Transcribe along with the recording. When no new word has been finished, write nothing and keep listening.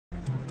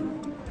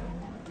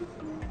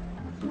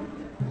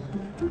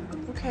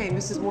Okay,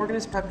 Mrs. Morgan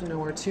is prepped to know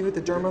where to. The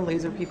derma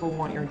laser people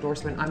want your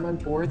endorsement. I'm on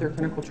board. Their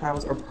clinical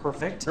trials are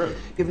perfect. Good.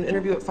 You have an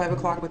interview at 5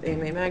 o'clock with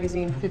AMA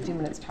Magazine, 15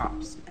 minutes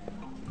tops.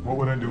 What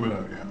would I do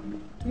without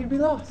you? You'd be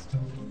lost.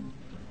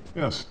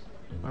 Yes,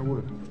 I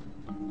would.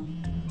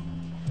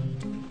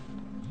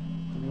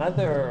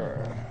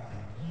 Mother.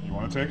 You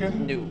want to take it?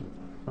 No.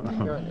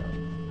 You're a no.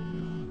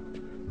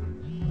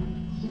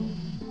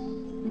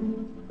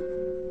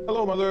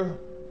 Hello, Mother.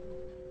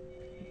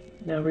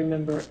 Now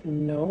remember,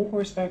 no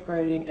horseback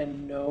riding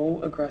and no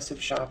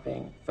aggressive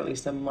shopping for at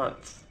least a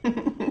month.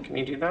 Can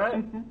you do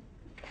that?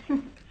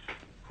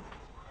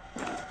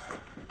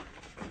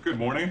 Good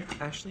morning.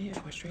 Ashley,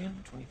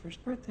 equestrian, 21st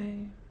birthday.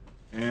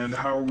 And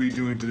how are we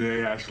doing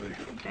today, Ashley?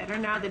 Better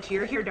now that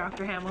you're here,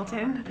 Dr.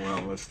 Hamilton.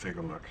 Well, let's take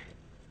a look.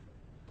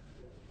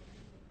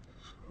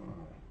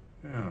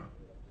 Yeah.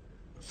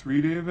 A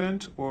 3-day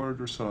event or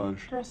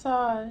dressage?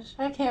 Dressage.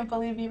 I can't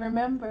believe you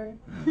remembered.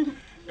 Yeah.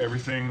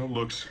 Everything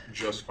looks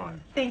just fine.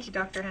 Thank you,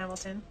 Dr.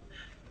 Hamilton.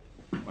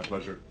 My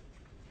pleasure.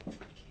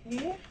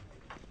 Okay.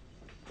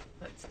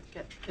 Let's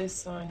get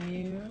this on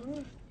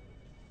you.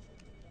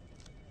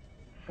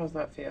 How's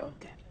that feel?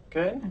 Good.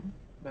 Good? Mm-hmm.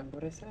 Remember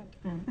what I said.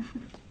 Mm-hmm.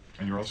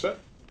 And you're all set.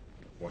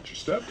 Watch your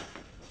step.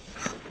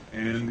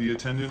 And the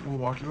attendant will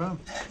walk you out.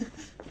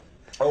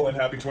 Oh, and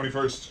happy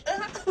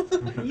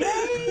 21st.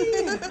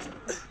 Yay!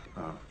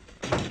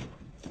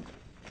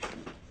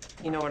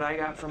 You know what I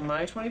got from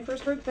my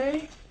 21st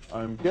birthday?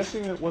 I'm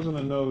guessing it wasn't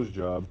a nose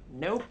job.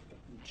 Nope,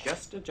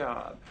 just a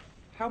job.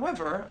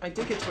 However, I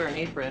did get to wear an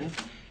apron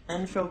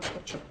and fill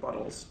ketchup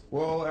bottles.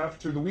 Well,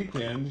 after the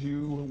weekend,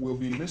 you will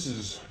be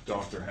Mrs.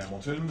 Dr.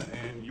 Hamilton,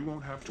 and you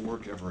won't have to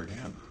work ever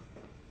again.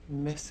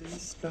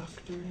 Mrs.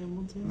 Dr.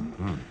 Hamilton?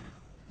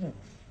 Mm-hmm. Oh,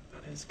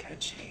 that is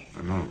catchy.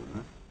 I know,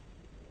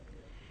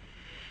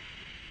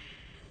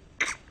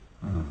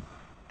 right?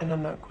 And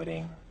I'm not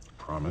quitting.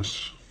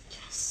 Promise.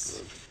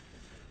 Yes.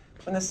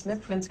 When the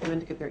Smith twins come in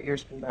to get their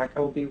ears pinned back, I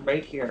will be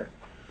right here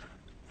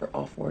for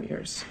all 4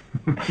 years.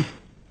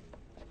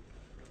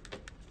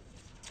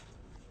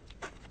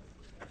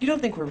 You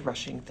don't think we're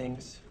rushing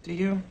things, do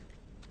you?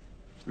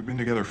 We've been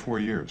together 4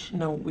 years.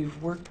 No, we've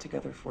worked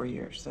together 4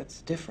 years.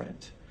 That's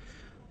different.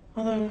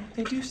 Although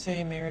they do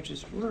say marriage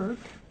is work.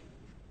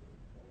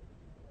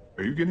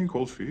 Are you getting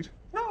cold feet?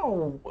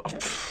 No.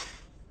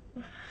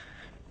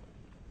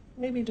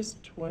 Maybe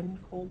just one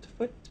cold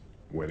foot.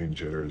 Wedding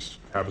jitters.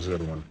 Happens to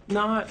everyone.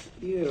 Not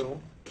you.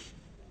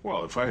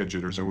 Well, if I had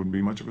jitters, I wouldn't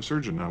be much of a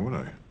surgeon now, would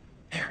I?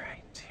 You're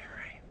right, you're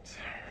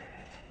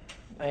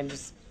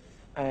right.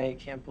 I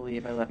can't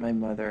believe I let my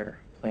mother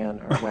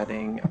plan our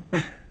wedding.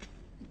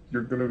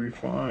 You're gonna be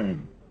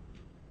fine.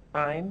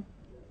 Fine?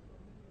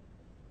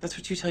 That's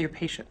what you tell your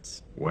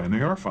patients. When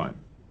they are fine.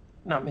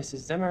 Not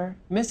Mrs. Zimmer.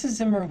 Mrs.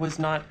 Zimmer was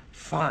not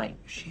fine.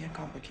 She had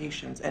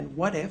complications. And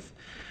what if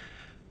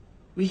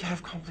we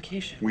have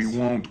complications? We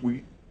won't.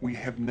 We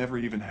have never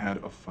even had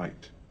a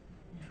fight.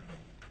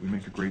 We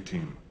make a great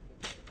team.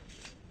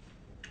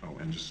 Oh,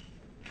 and just...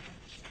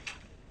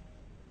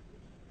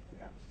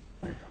 Yeah,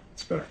 there you go.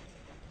 It's better.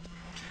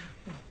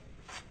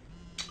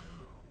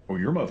 Oh,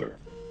 your mother.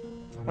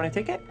 Want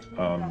to take it?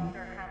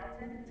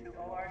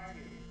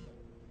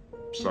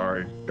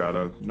 Sorry, got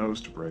a nose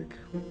to break.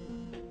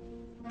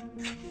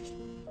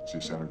 See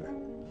you Saturday.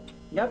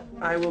 Yep,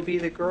 I will be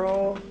the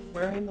girl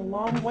wearing the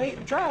long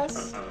white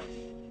dress.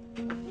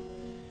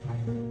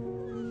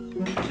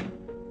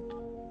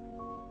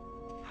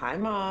 Hi,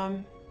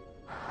 Mom.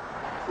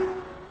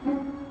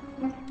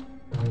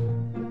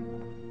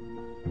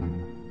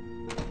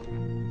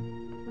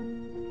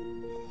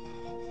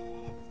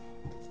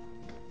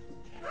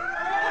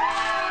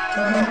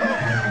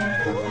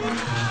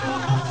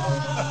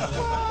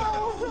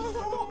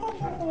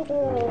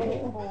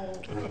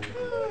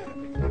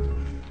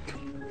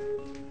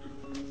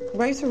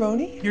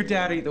 Rice-a-roni? Your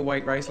dad ate the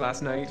white rice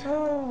last night.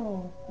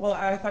 Oh, well,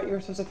 I thought you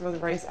were supposed to throw the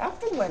rice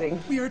after the wedding.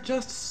 We are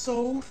just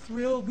so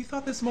thrilled. We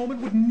thought this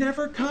moment would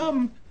never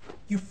come.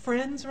 Your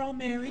friends are all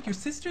married. Your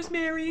sister's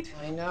married.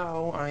 I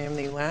know. I am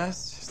the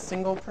last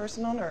single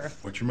person on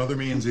earth. What your mother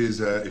means is,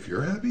 if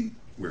you're happy,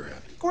 we're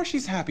happy. Of course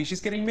she's happy. She's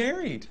getting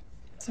married.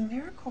 It's a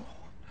miracle.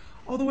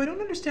 Although I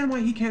don't understand why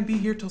he can't be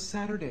here till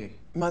Saturday.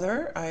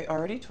 Mother, I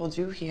already told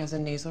you he has a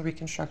nasal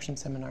reconstruction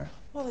seminar.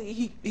 Well,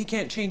 he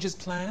can't change his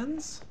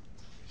plans.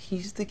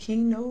 He's the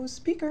keynote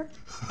speaker.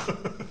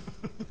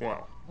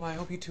 Wow. Well, I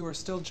hope you two are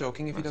still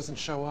joking if he doesn't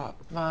show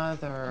up.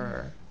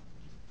 Mother.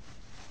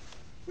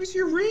 Where's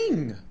your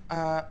ring?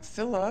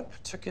 Philip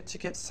took it to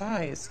get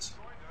sized.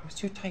 It was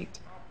too tight.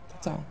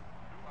 That's all.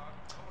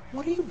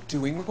 What are you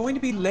doing? We're going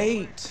to be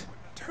late.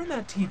 Turn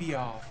that TV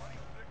off.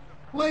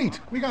 Late.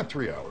 We got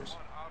 3 hours.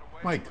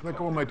 Mike, let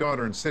go of my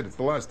daughter and sit. It's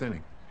the last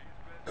inning.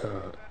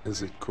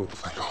 Is it cool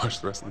if I watch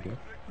the rest of the game?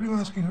 What are you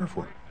asking her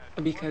for?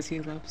 Because he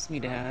loves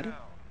me, Dad.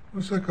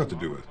 What's that got to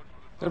do with?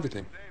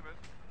 Everything.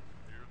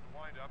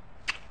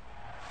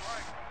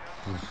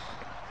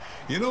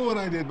 You know what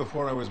I did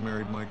before I was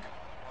married, Mike?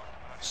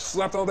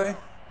 Slept all day?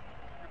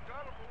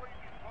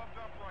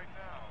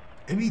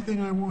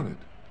 Anything I wanted.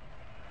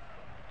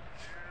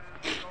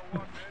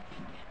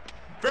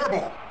 Fair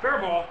ball! Fair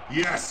ball.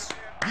 Yes!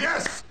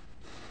 Yes!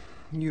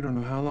 You don't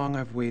know how long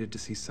I've waited to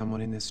see someone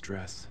in this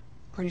dress.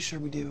 Pretty sure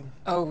we do.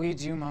 Oh, we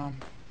do, Mom.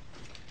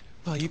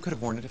 Well, you could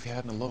have worn it if you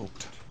hadn't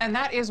eloped. And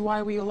that is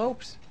why we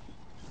eloped.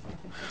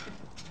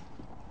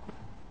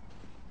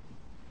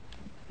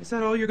 Is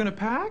that all you're gonna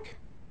pack?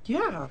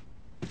 Yeah.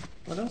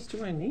 What else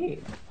do I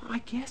need? Well, I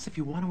guess if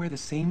you want to wear the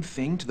same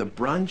thing to the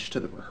brunch, to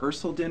the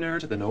rehearsal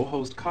dinner, to the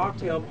no-host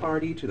cocktail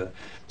party, to the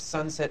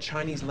sunset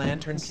Chinese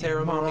lantern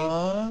ceremony.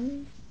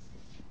 Mom,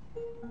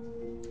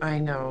 I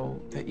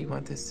know that you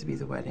want this to be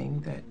the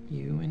wedding that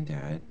you and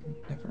Dad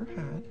never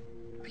had,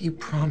 but you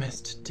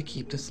promised to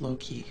keep this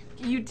low-key.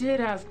 You did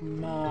ask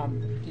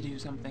Mom to do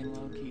something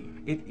low-key.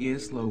 It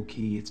is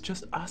low-key. It's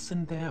just us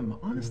and them.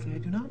 Honestly, I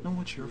do not know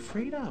what you're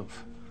afraid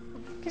of.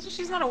 Because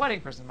she's not a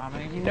wedding person, Mom,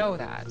 and you know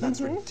that. That's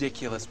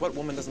ridiculous. What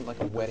woman doesn't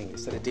like a wedding? You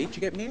set a date,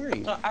 you get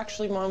married.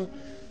 Actually, Mom,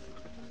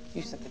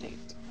 you set the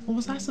date. Well,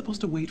 was I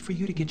supposed to wait for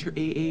you to get your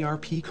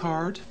AARP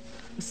card?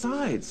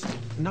 Besides,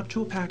 the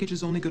nuptial package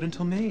is only good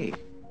until May.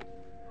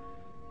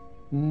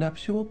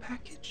 Nuptial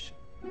package?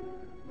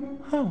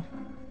 Oh.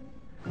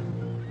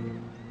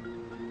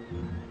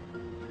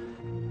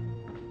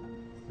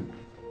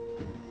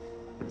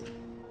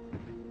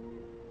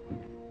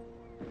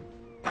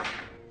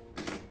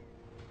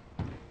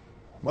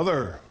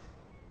 Mother,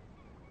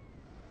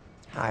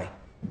 Hi.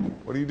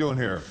 what are you doing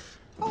here?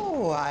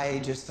 Oh, I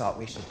just thought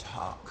we should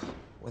talk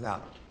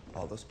without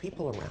all those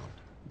people around.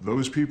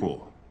 Those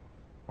people.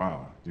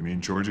 Wow, you mean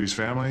Georgie's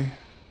family?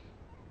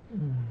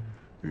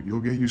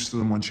 You'll get used to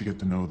them once you get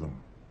to know them.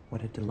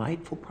 What a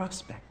delightful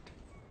prospect.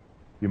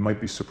 You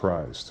might be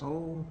surprised.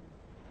 Oh,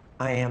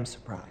 I am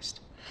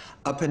surprised.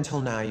 Up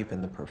until now, you've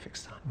been the perfect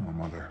son. Oh,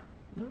 Mother.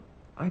 No,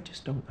 I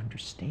just don't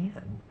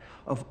understand.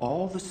 Of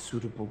all the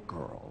suitable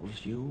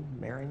girls, you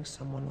marrying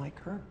someone like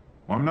her.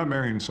 Well, I'm not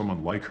marrying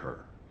someone like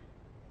her.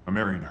 I'm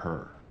marrying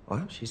her.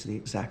 Well, she's the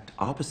exact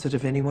opposite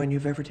of anyone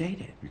you've ever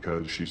dated.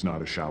 Because she's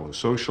not a shallow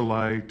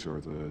socialite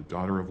or the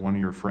daughter of one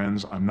of your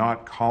friends, I'm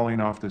not calling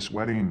off this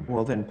wedding.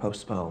 Well, then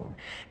postpone.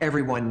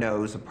 Everyone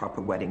knows a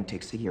proper wedding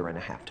takes 1.5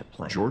 years to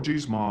plan.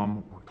 Georgie's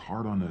mom worked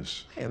hard on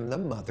this. I am the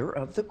mother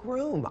of the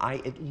groom. I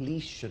at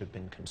least should have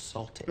been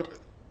consulted.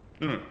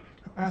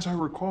 As I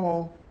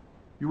recall,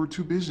 you were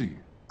too busy.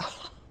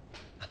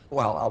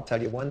 Well, I'll tell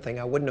you one thing.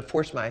 I wouldn't have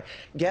forced my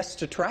guests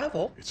to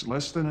travel. It's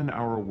less than an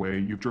hour away.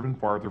 You've driven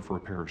farther for a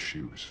pair of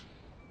shoes.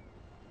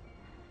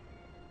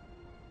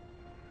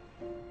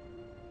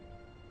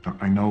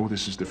 I know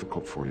this is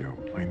difficult for you.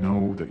 I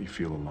know that you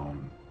feel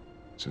alone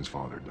since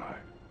Father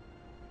died.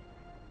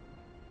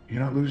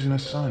 You're not losing a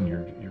son.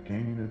 You're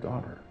gaining a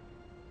daughter.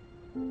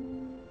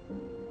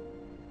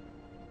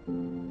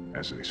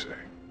 As they say.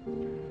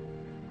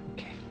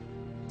 Okay.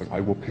 I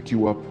will pick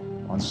you up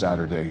on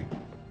Saturday.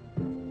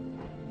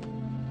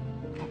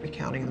 I'll be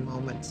counting the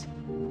moments.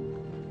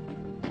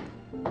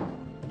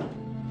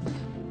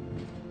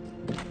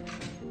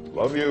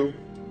 Love you.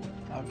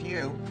 Love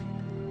you.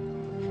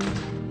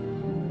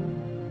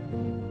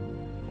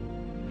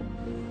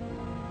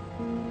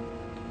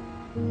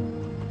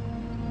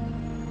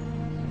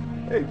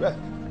 Hey, Beth.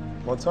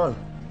 Long time.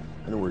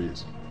 I know where he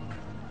is.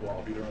 Well,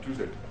 I'll be there on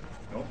Tuesday.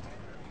 No?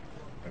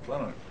 I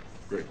plan on it.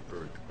 Great,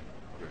 perfect.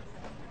 Okay.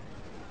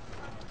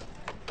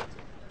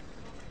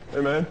 Hey,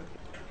 man.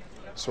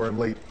 Sorry I'm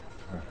late.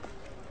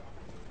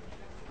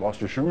 Lost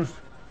your shoes?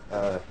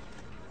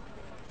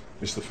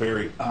 Missed the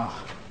ferry.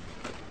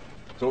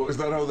 So is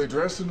that how they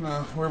dress in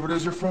wherever it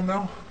is you're from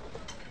now?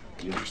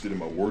 You interested in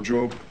my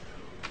wardrobe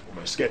or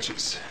my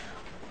sketches?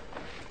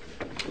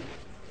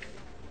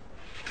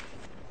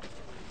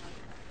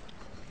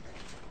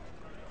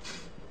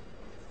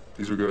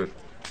 These are good.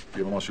 You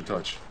haven't lost your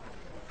touch.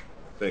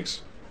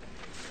 Thanks.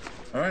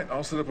 All right,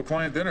 I'll set up a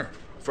client dinner.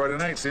 Friday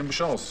night, St.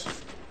 Michelle's.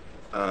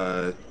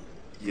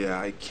 Yeah,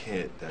 I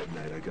can't that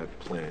night. I got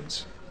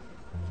plans.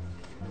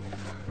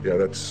 Yeah,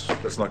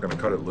 that's not gonna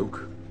cut it,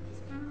 Luke.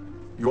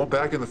 You want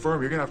back in the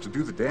firm, you're gonna have to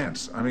do the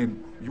dance. I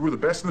mean, you were the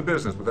best in the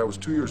business, but that was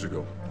 2 years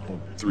ago. Well,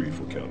 3 if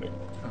we're counting.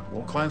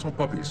 Well, clients want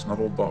puppies, not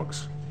old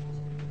dogs.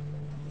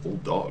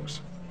 Old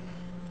dogs.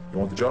 You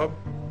want the job?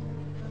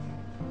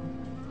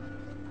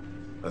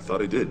 I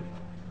thought I did.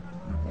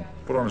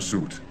 Put on a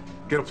suit.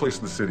 Get a place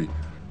in the city.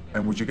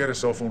 And would you get a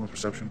cell phone with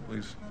reception,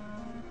 please?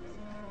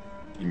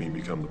 You mean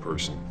become the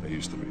person I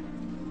used to be?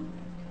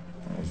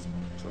 Oh, is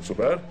that so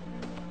bad?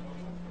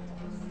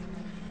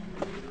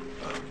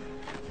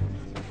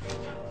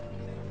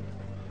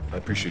 I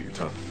appreciate your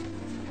time.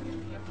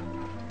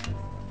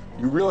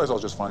 You realize I'll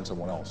just find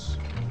someone else.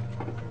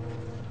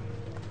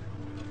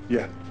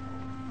 Yeah.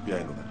 Yeah,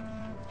 I know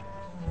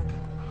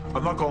that.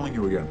 I'm not calling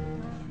you again.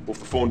 Well, if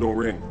the phone don't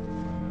ring,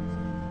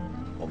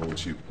 I'll know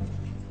it's you.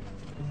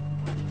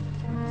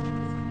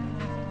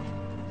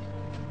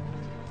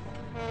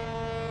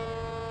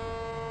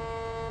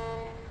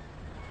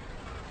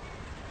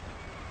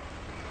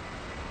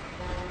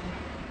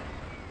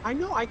 I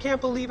know, I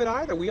can't believe it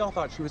either. We all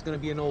thought she was going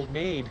to be an old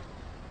maid.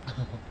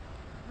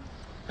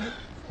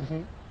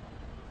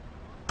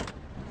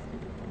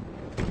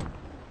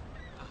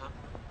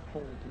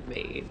 Old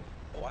maid.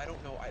 Oh, I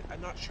don't know.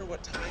 I'm not sure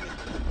what time it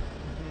is.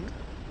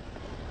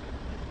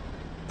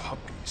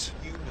 Puppies.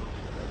 You know.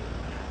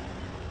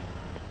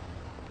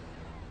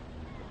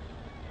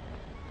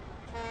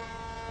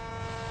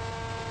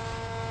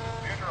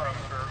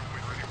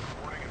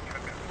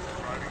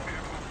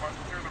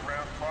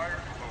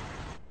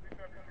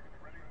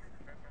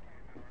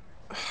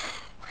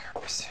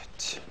 Where is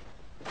it?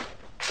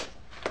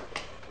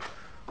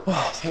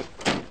 Oh,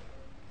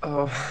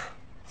 oh,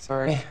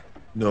 sorry.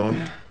 No,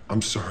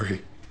 I'm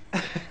sorry.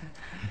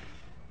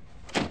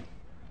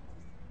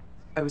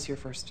 I was here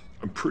first.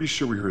 I'm pretty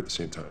sure we were here at the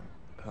same time.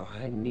 Oh,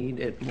 I need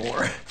it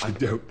more. I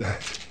doubt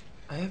that.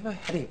 I have a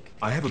headache.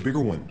 I have a bigger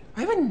one.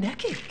 I have a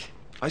neck ache.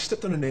 I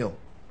stepped on a nail.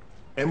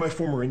 And my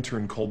former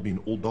intern called me an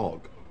old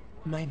dog.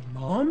 My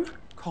mom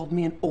called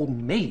me an old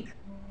maid.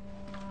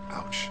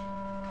 Ouch.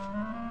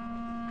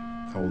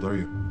 How old are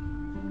you?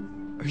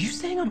 Are you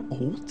saying I'm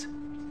old?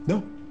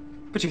 No.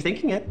 But you're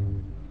thinking it.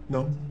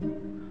 No.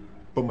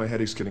 But my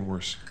headache's getting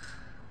worse.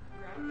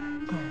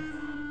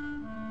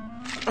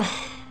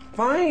 Oh,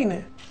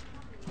 fine.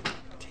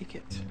 Take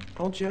it.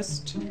 I'll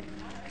just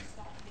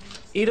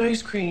eat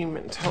ice cream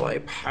until I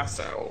pass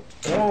out.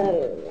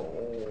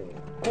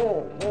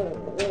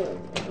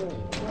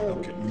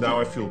 Okay, now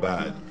I feel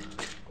bad.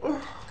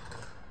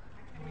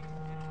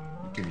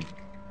 Can you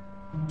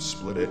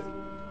split it?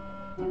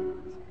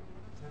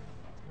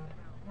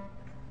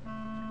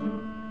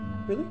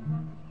 Really?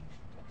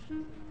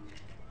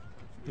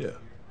 Yeah.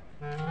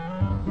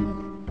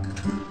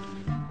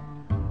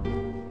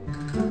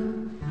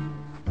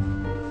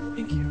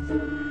 Thank you.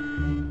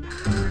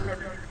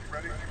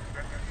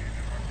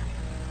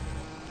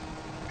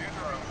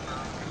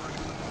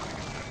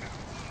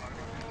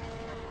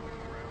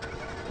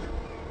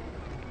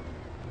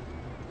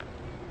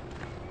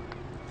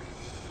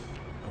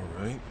 All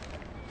right.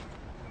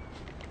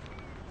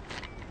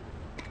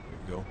 There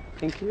you go.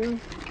 Thank you.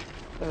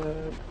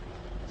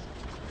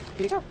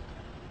 Here you go.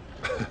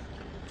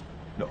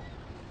 No.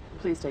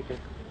 Please take it.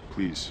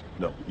 Please.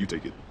 No, you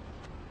take it.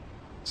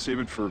 Save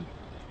it for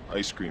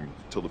ice cream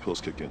till the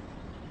pills kick in.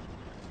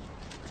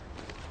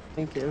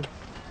 Thank you.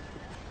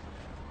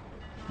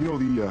 You know,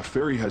 the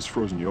fairy has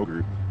frozen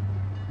yogurt.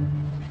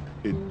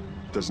 It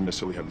doesn't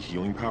necessarily have the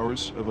healing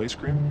powers of ice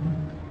cream,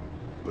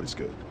 but it's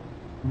good.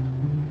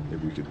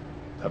 Maybe we could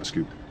have a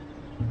scoop.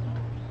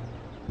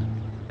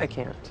 I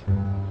can't.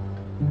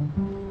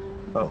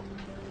 Oh.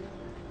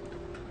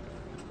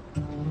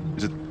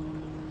 Is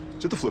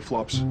it the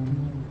flip-flops?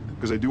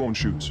 Because I do own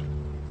shoes.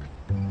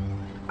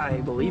 I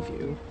believe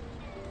you.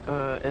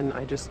 And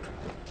I just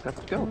have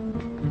to go.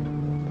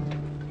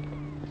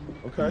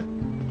 Okay.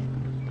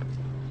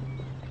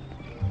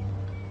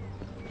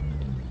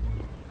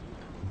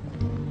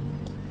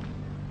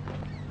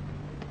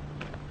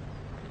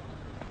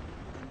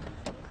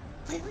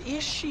 Where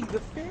is she? The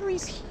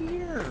fairy's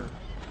here.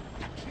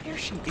 Here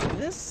she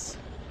is.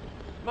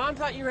 Mom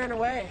thought you ran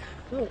away.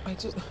 No, I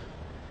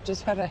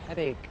Just had a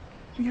headache.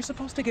 You're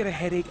supposed to get a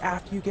headache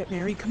after you get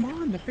married. Come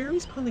on, the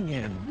fairy's pulling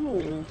in.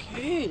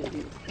 Okay.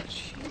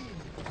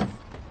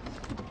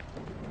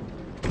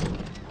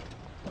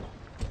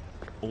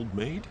 Old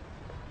maid?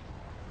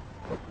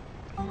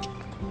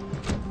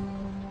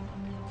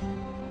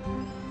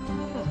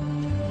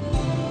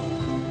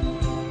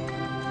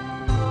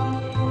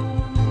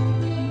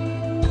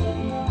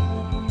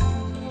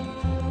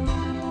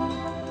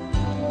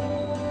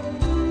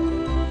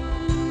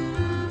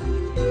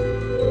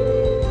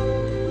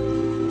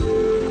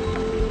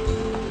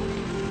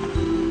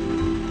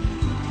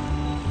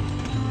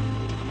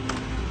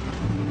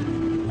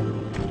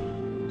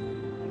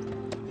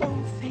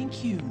 Oh,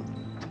 thank you.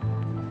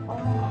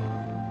 Oh,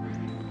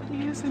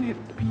 isn't it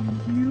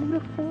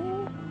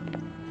beautiful?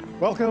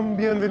 Welcome,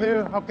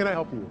 bienvenue. How can I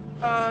help you?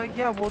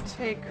 Yeah, we'll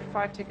take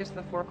 5 tickets to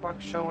the 4 o'clock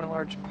show and a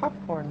large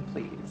popcorn,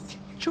 please.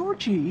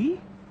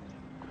 Georgie,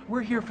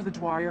 we're here for the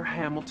Dwyer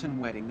Hamilton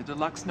wedding, the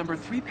deluxe number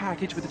 3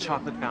 package with the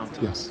chocolate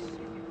fountain. Yes.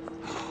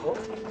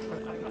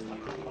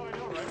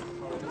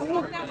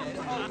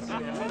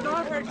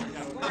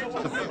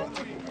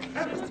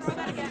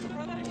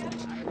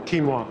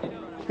 Quinoa.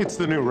 It's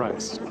the new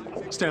rice.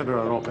 Standard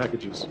on all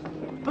packages.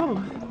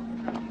 Oh.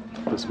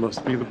 This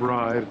must be the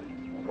bride.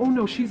 Oh,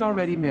 no, she's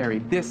already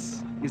married.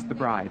 This is the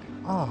bride.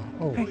 Ah,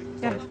 oh. Hey,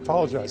 yeah.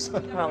 Apologize.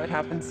 Well, it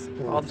happens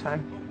all the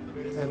time.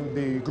 And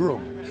the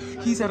groom.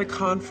 He's at a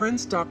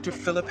conference, Dr.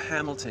 Philip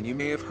Hamilton. You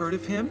may have heard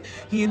of him.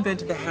 He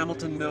invented the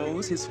Hamilton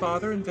nose. His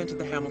father invented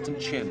the Hamilton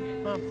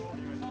chin.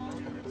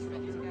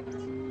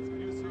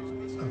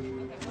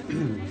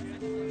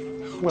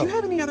 Well, Do you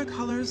have any other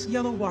colors?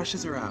 Yellow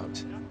washes her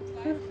out.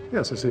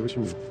 yes, I see what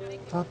you mean.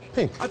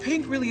 Pink.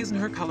 Pink really isn't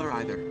her color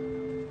either.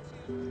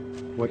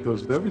 What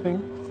goes with everything?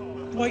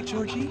 White,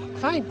 Georgie?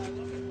 Fine.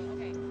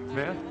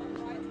 Man.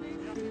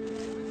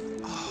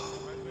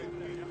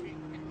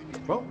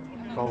 Well,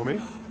 follow me.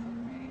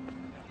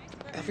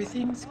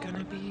 Everything's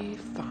gonna be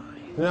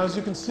fine. Now, as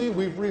you can see,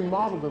 we've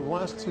remodeled in the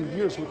last 2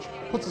 years, which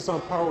puts us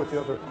on par with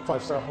the other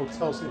 5-star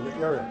hotels in the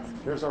area.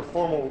 Here's our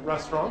formal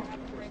restaurant.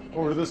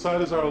 Over to this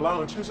side is our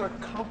lounge. Here's our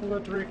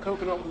complimentary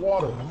coconut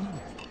water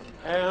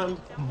and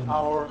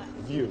our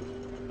view.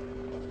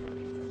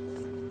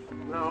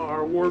 Now,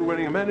 our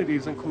award-winning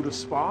amenities include a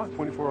spa,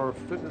 24-hour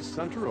fitness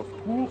center, a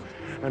pool,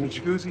 and a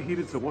jacuzzi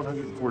heated to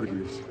 104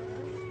 degrees.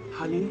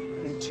 Honey,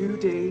 in 2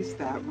 days,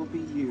 that will be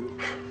you.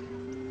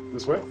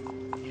 This way?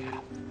 Yeah.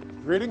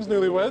 Greetings,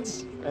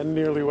 newlyweds and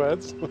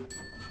nearlyweds.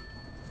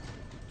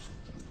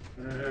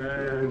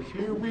 And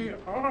here we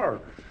are.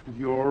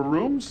 Your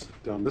rooms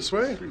down this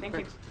way. Thank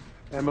you.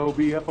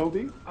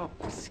 M-O-B-F-O-B? Oh,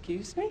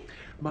 excuse me?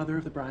 Mother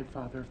of the bride,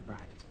 father of the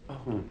bride.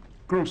 Oh,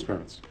 Groom's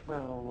parents.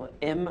 well,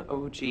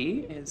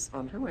 M-O-G is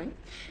on her way,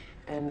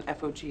 and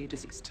F-O-G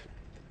deceased.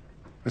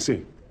 I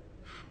see.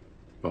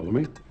 Follow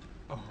me.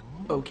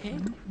 Okay.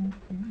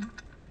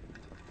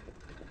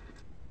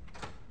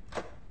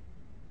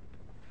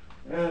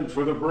 And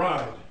for the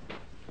bride,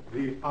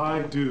 the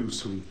I Do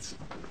suite.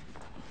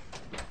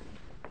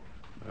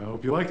 I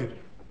hope you like it.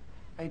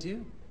 I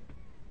do.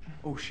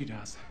 Oh, she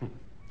does.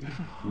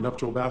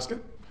 Nuptial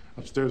basket.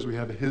 Upstairs we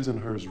have his and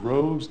hers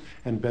robes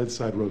and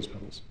bedside rose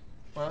petals.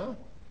 Wow.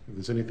 If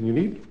there's anything you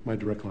need, my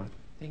direct line.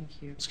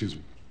 Thank you. Excuse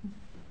me.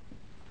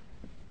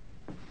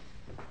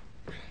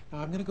 Now,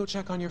 I'm gonna go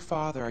check on your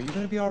father. Are you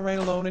gonna be all right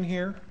alone in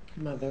here?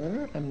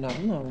 Mother, I'm not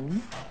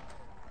alone.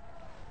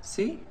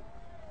 See?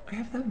 I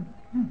have them.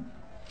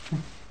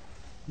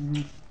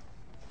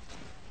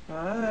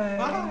 Bye.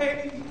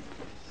 Bye.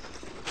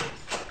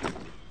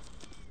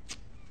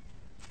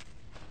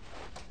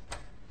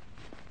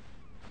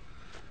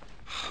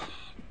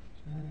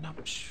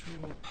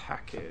 Nuptial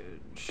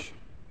package.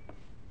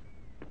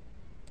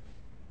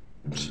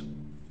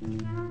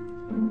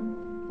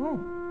 Oh,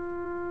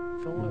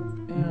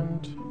 Philip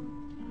and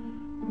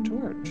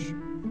George.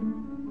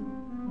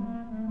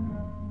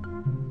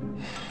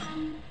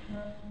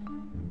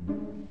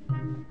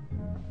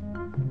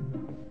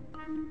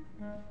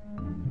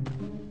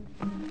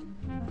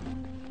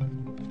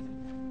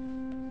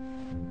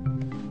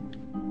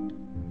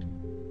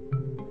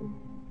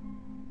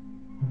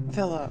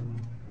 Philip.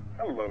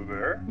 Hello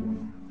there.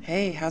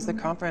 Hey, how's the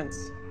conference?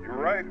 You're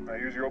right. I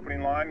use your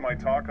opening line. My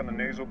talk on the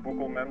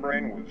nasobuccal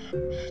membrane was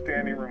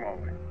standing room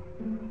only.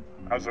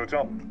 How's the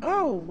hotel?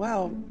 Oh,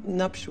 well,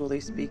 nuptially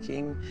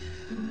speaking,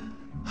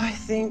 I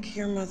think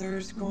your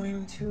mother's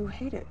going to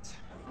hate it.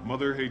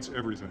 Mother hates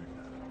everything.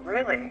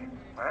 Really?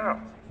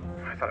 Wow.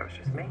 I thought it was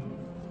just me.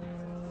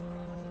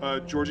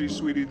 Georgie,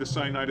 sweetie, the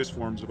cyanitis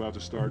form's about to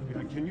start.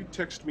 Can you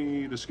text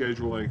me the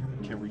schedule? I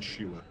can't reach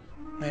Sheila.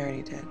 I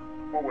already did.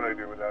 What would I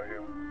do without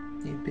you?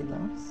 You'd be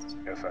lost.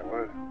 Yes, I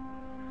would.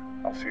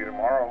 I'll see you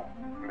tomorrow,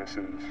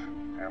 Mrs.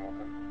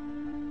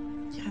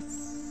 Hamilton.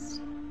 Yes.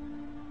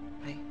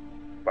 Bye.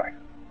 Bye.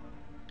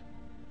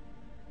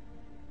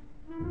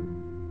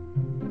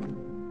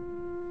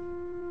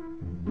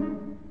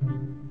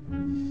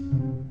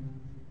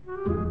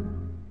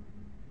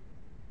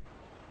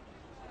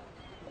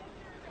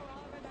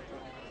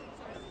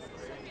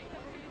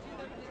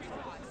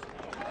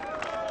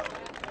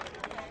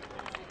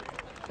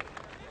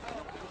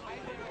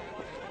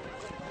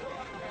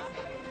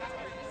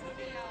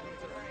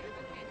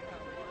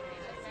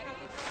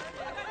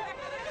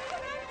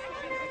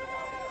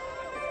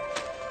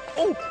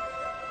 Oh,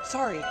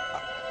 sorry.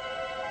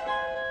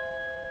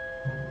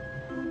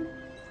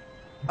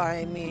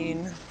 I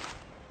mean...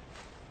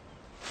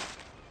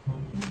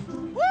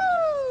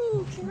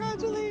 Woo!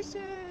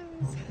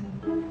 Congratulations!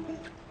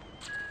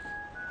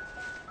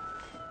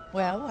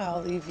 Well,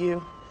 I'll leave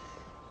you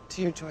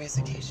to your joyous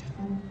occasion.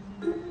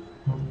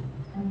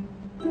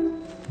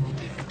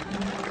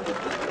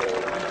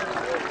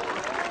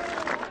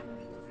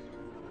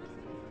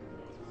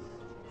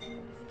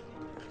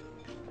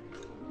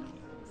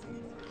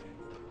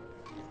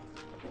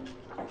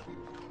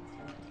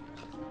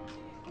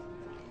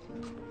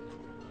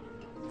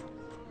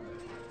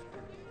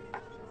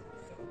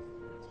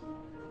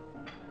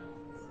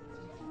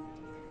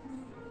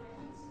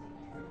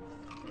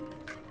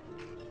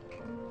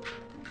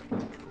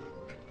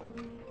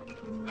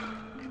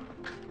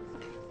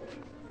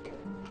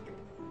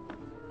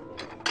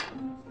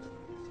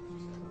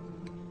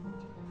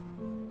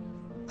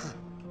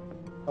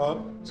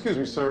 Excuse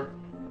me, sir.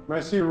 May I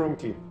see your room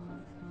key?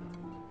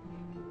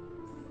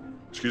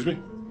 Excuse me?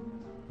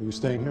 Are you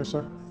staying here,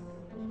 sir?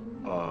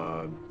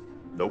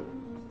 Nope.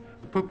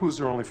 The poo-poos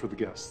are only for the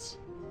guests.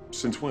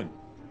 Since when?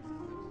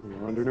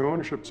 You're under new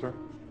ownership, sir.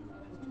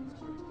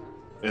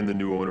 And the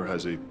new owner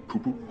has a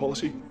poo-poo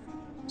policy?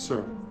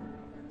 Sir.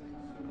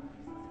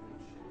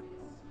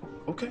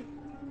 Okay.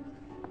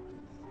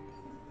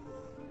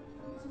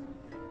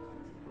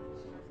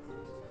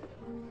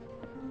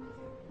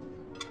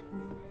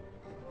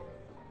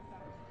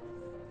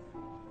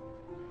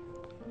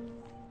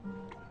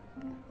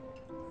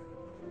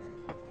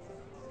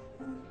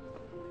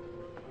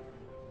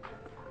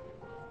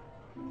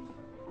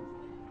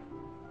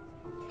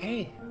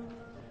 Hey.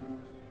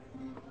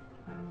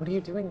 What are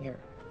you doing here?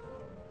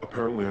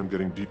 Apparently I'm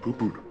getting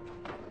de-poo-pooed.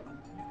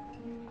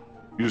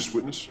 You just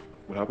witnessed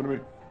what happened to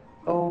me?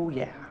 Oh,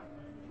 yeah.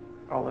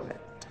 All of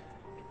it.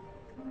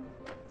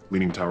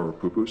 Leaning Tower of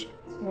Poo-Poos?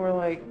 More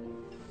like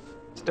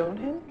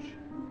Stonehenge?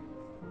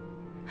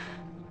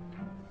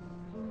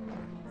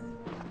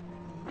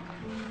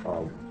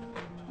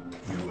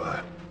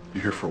 You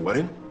here for a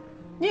wedding?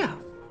 Yeah.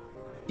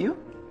 You?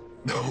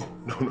 No.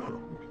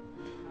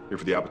 Here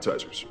for the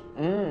appetizers.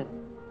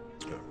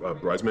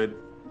 Bridesmaid?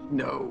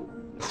 No.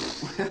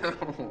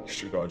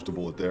 Sure dodged a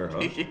bullet there, huh?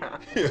 Yeah.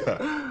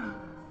 Yeah.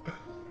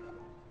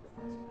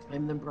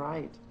 I'm the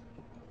bride.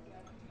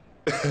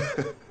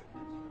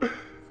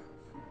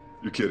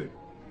 You're kidding.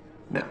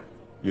 No.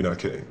 You're not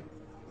kidding.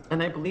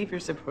 And I believe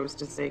you're supposed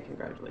to say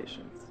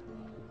congratulations.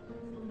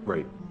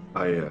 Right.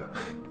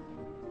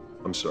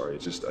 I'm sorry.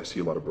 It's just I see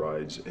a lot of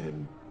brides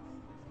and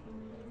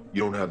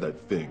you don't have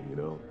that thing, you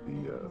know,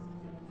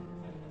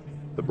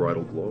 the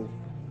bridal glow.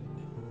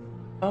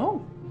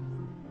 Oh.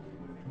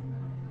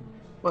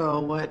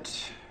 Well,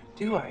 what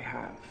do I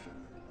have?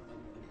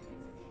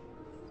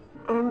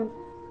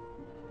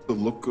 The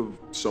look of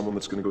someone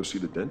that's gonna go see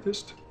the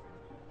dentist.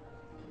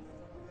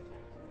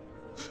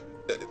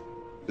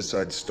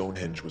 Besides,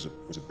 Stonehenge was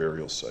a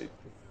burial site.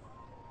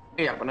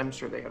 Yeah, but I'm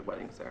sure they had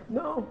weddings there.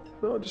 No,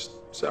 just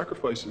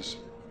sacrifices.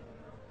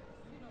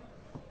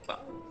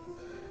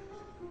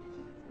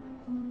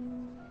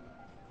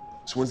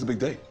 So when's the big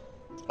day?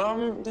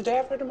 The day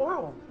after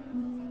tomorrow.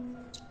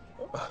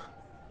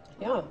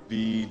 Yeah.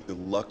 The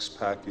deluxe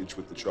package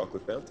with the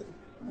chocolate fountain.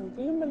 Have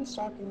you been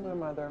stalking my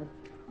mother?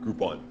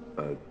 Groupon.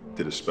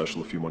 Did a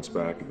special a few months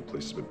back and the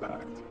place has been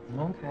packed.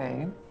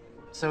 Okay.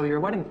 So you're a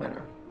wedding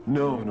planner?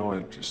 No,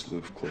 I just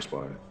live close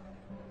by.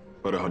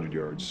 About 100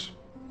 yards.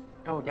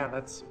 Oh, yeah,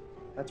 that's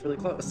really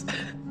close.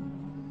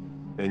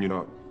 And you're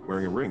not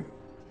wearing a ring.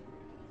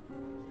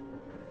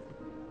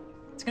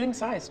 It's getting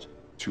sized.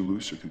 Too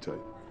loose or too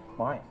tight?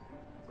 Why?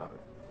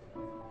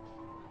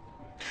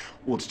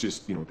 Well, it's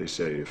just, you know what they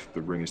say, if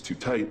the ring is too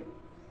tight,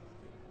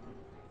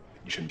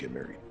 you shouldn't get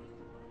married.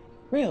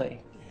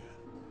 Really?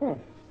 Yeah.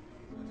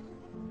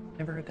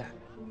 Never heard that.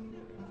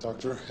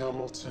 Dr.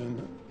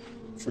 Hamilton,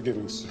 forgive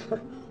me,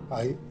 sir.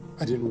 I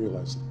didn't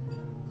realize.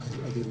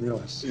 I didn't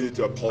realize.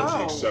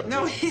 Apology accepted.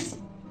 No, he's...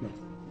 No,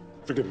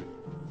 forgive me.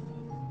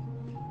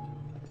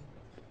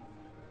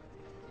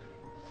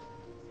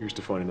 Here's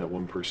to finding that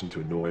one person to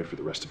annoy for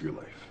the rest of your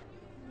life.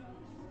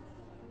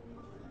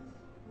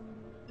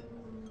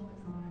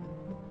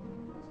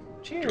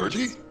 Cheers.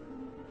 Georgie?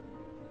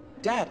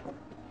 Dad.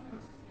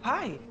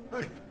 Hi.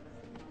 Hey.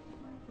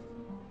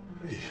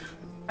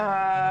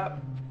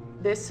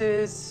 This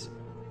is...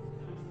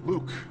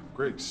 Luke,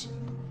 Grace.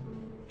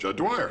 Judd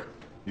Dwyer,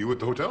 you at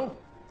the hotel?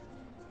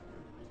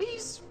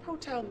 He's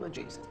hotel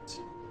adjacent.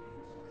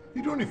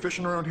 You do any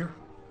fishing around here?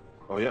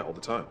 Oh yeah, all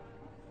the time.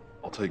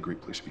 I'll tell you a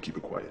great place if you keep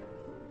it quiet.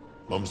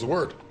 Mum's the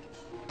word.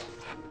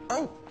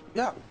 Oh,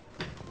 yeah.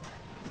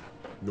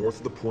 North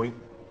of the point,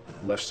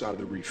 left side of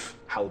the reef,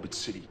 Halibut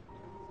City.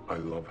 I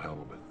love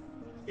halibut.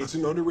 It's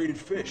an underrated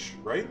fish,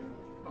 right?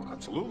 Oh,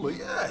 absolutely,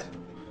 yeah.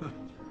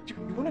 You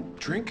want a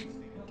drink?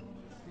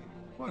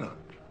 Why not?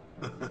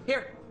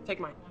 Here, take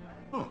mine.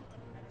 Oh,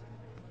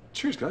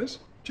 Cheers, guys.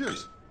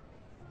 cheers.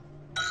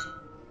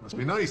 Must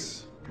be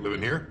nice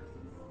living here.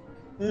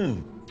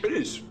 It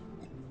is.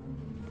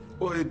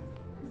 Well,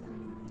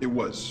 it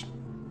was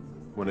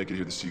when I could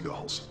hear the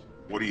seagulls.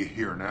 What do you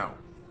hear now?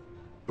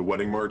 The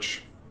wedding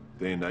march,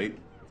 day and night.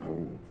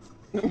 Oh.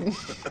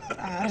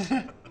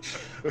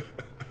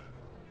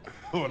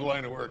 What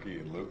line of work are you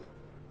in, Luke?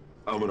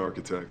 I'm an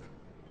architect.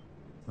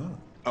 Oh.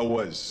 I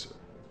was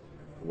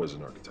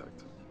an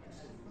architect.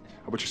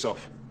 How about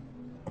yourself?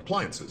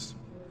 Appliances.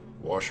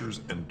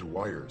 Washers and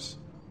dryers.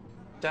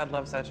 Dad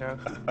loves that joke.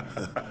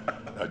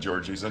 Now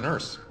Georgie's a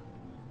nurse.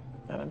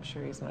 And I'm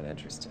sure he's not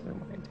interested in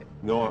mine, too.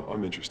 No,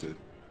 I'm interested.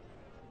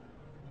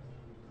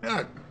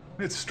 Yeah,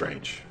 it's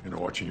strange,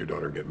 watching your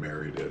daughter get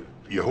married.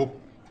 You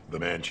hope the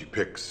man she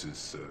picks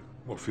is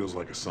what feels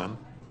like a son.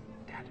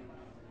 Dad.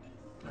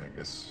 I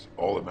guess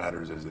all that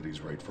matters is that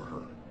he's right for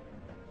her.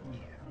 Yeah.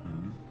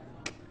 Mm-hmm.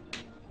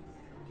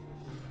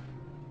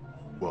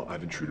 Well,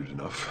 I've intruded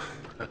enough.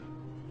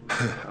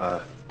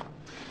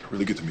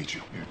 Really good to meet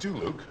you. You too,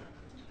 Luke.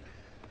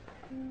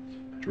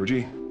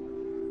 Georgie,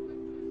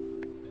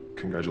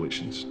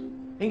 congratulations.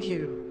 Thank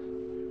you.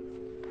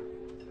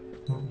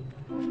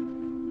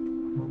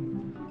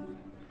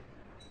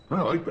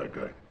 I like that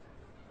guy.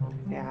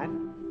 Dad,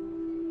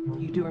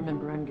 you do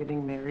remember I'm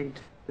getting married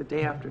the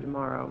day after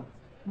tomorrow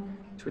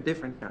to a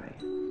different guy.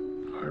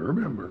 I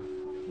remember.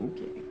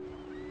 Okay.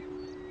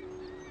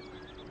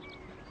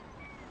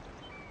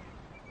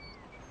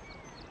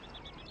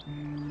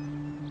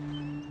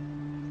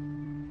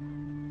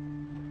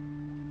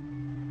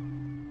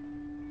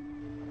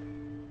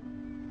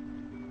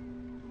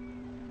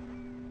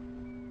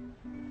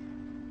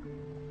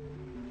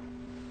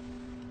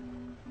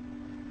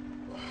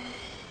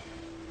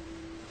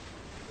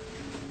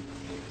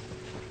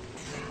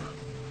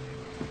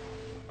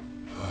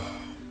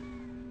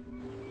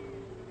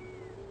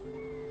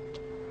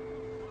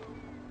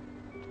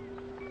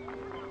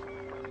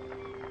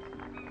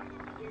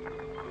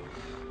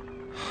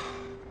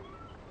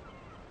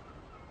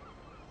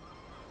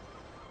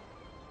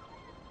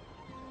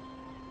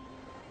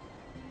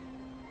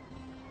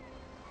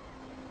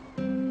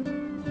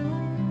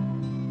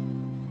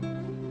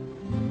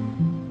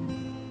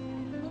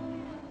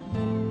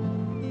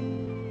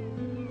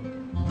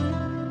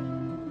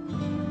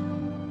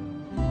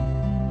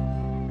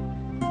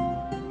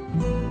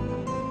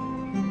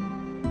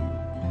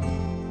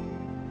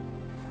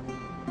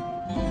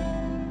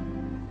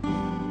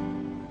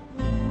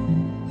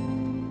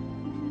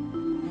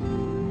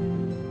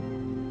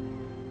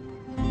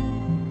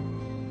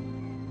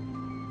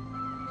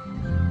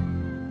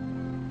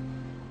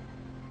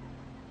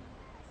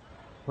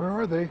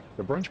 are they?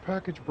 The brunch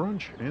package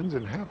brunch ends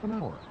in half an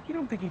hour. You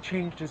don't think he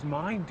changed his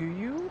mind, do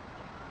you?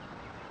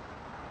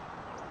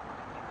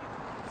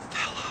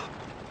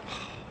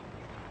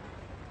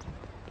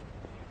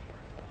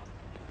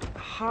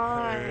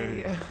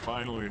 Hi. Hey,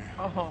 finally.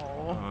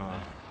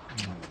 Oh.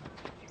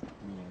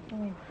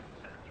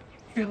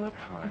 Philip,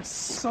 I'm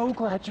so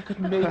glad you could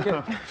make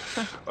it.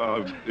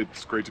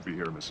 It's great to be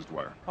here, Mrs.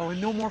 Dwyer. Oh,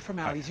 and no more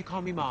formalities. You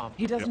call me Mom.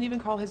 He doesn't even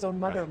call his own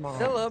mother Mom.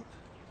 Philip.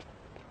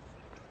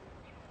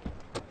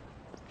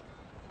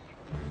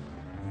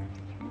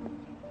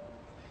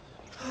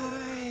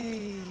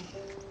 Hi.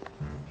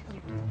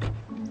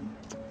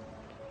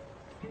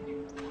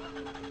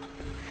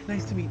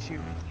 Nice to meet you.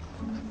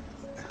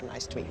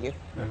 Nice to meet you.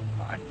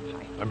 Hi.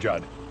 I'm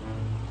Judd.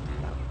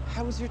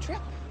 How was your trip?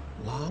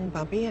 Long,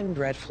 bumpy, and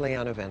dreadfully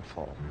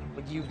uneventful.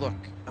 But you look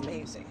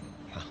amazing.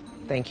 Yeah.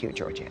 Thank you,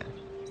 Georgianne.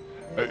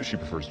 She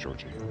prefers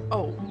Georgie.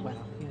 Oh,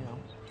 well, you know,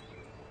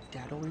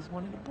 Dad always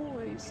wanted a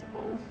boy, so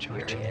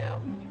here I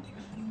am.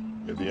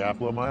 You're the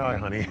apple of my eye,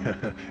 honey.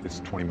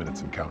 It's 20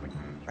 minutes and counting.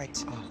 Right.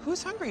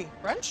 Who's hungry?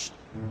 Brunch?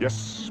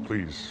 Yes,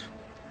 please.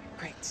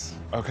 Great.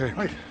 Okay.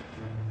 Right.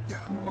 Yeah,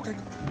 okay.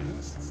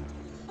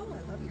 Oh,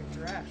 I love your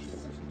dress.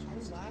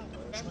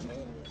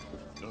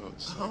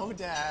 Oh,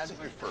 Dad. It's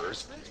my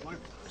first. It's my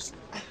first.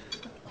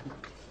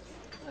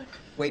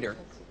 Waiter.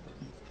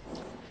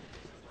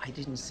 I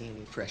didn't see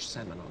any fresh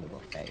salmon on the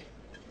buffet.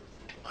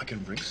 I can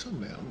bring some,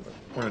 ma'am,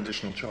 for an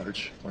additional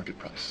charge, market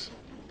price.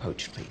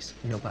 Poached, please.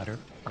 No butter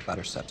or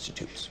butter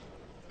substitutes.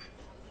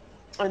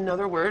 In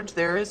other words,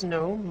 there is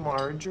no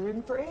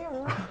margarine for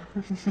error.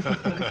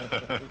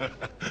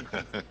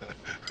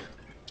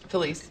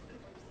 Felice,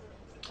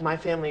 my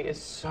family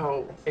is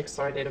so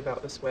excited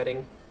about this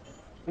wedding.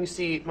 You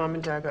see, Mom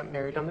and Dad got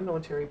married on the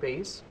military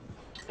base,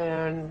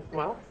 and,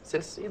 well,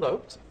 Sis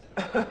eloped.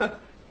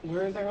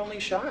 We're their only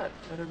shot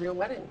at a real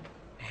wedding.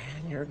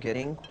 And you're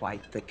getting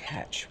quite the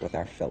catch with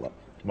our Philip.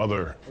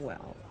 Mother.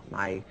 Well,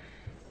 my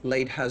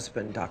late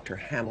husband, Dr.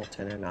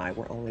 Hamilton, and I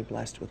were only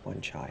blessed with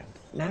one child.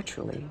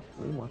 Naturally,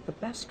 we want the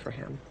best for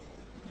him.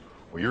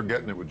 Well, you're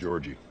getting it with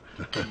Georgie.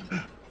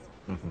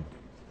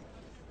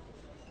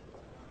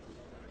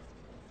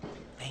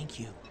 Thank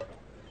you.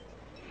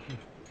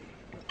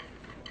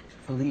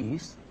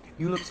 Felice,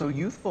 you look so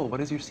youthful.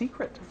 What is your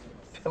secret?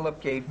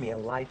 Philip gave me a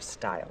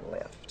lifestyle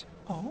lift.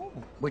 Oh.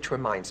 Which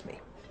reminds me,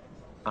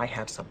 I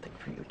have something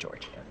for you,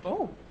 Georgianne.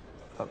 Oh.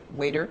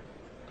 Waiter,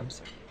 I'm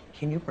sorry.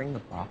 Can you bring the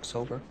box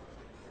over?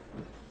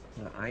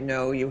 Now, I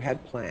know you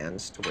had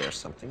plans to wear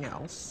something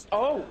else.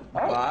 Oh.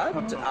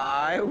 But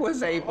I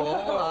was able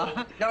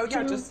No, yeah,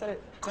 to just set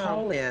it down.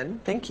 call in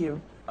Thank you.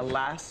 a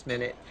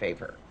last-minute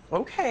favor.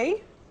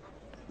 Okay.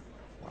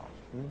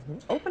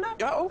 Open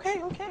up. Oh,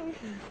 okay, okay.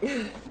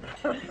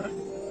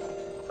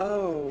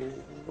 Oh,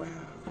 wow.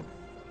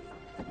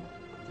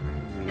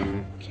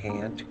 You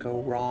can't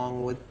go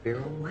wrong with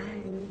Beryl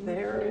Wang.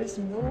 There is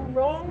no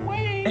wrong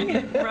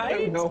way,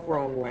 right? No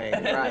wrong way,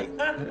 right.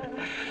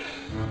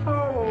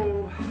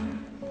 Oh.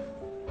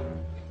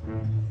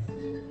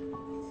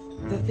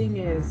 The thing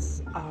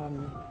is,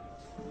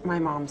 my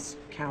mom's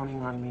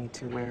counting on me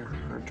to wear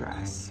her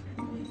dress.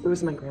 It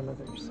was my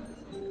grandmother's.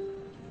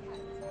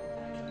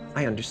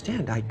 I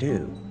understand, I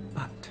do,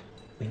 but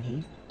we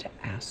need to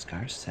ask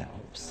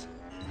ourselves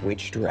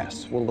which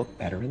dress will look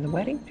better in the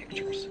wedding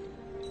pictures.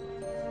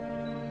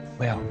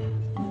 Well,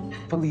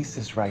 Felice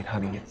is right,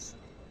 honey.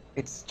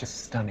 It's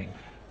just stunning.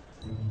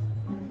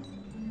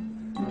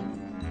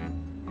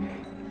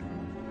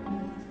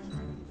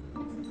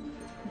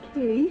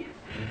 Okay.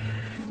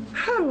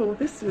 Oh,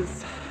 this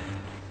is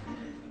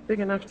big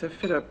enough to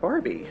fit a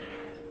Barbie.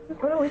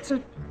 Well, it's a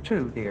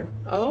two, dear.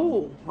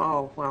 Oh,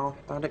 well,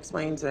 that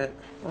explains it.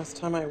 Last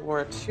time I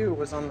wore a 2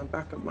 was on the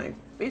back of my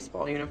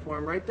baseball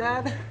uniform, right,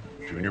 Dad?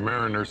 Junior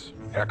Mariners,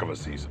 heck of a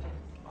season.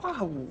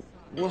 Oh,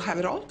 we'll have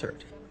it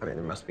altered. I mean,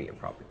 there must be a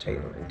proper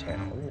tailor in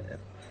town.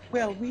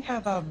 Well, we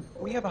have a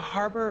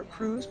harbor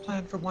cruise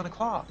planned for 1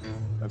 o'clock.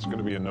 That's going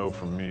to be a no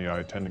from me.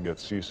 I tend to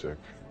get seasick.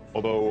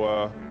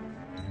 Although,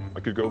 I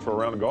could go for a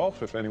round of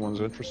golf if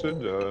anyone's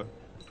interested.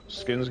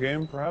 Skins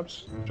game,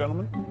 perhaps,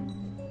 gentlemen?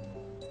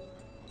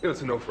 Yeah,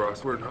 it's a no for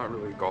us. We're not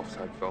really a golf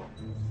type, Phil.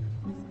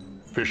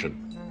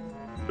 Fishing.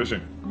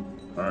 Fishing.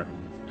 All right.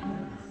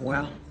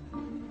 Well,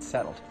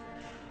 settled.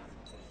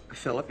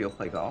 Philip, you'll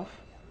play golf.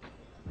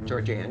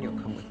 Georgianne, you'll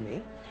come with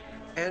me.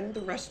 And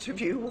the rest of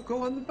you will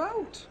go on the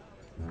boat.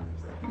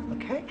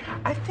 Okay?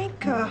 I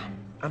think I'm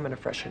gonna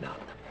freshen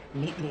up.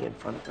 Meet me in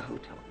front of the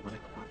hotel at 1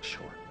 o'clock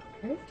sharp,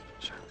 okay?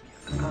 Sure.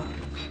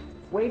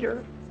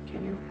 Waiter,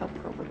 can you help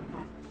her with the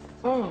boat?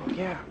 Oh,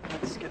 yeah,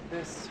 let's get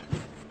this.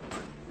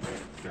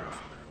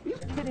 Are you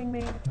kidding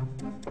me?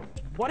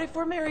 What if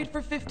we're married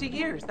for 50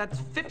 years? That's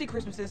 50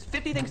 Christmases,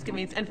 50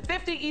 Thanksgivings, and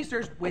 50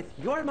 Easters with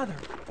your mother.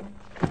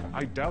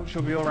 I doubt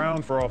she'll be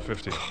around for all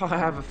 50. I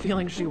have a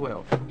feeling she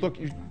will. Look,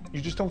 you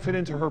just don't fit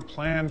into her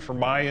plan for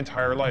my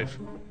entire life.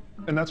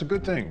 And that's a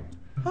good thing.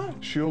 Huh.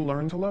 She'll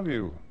learn to love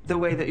you. The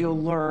way that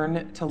you'll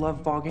learn to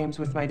love ball games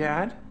with my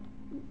dad?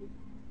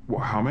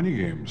 Well, how many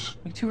games?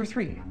 Like 2 or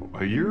 3.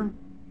 A year?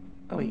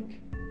 A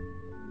week.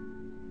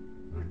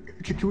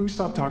 Can we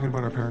stop talking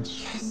about our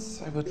parents?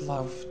 Yes, I would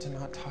love to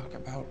not talk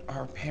about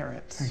our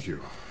parents. Thank you.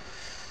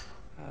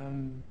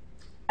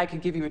 I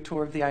could give you a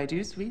tour of the I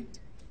Do suite.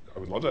 I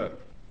would love that.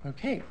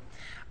 Okay.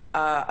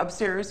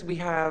 Upstairs, we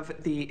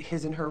have the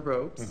his and her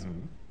robes.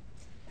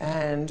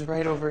 And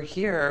right over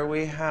here,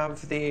 we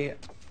have the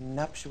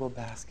nuptial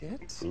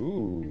basket.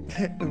 Ooh.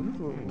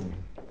 Ooh.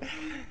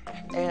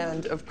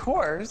 And of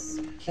course,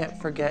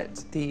 can't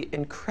forget the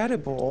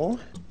incredible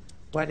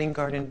wedding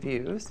garden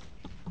views.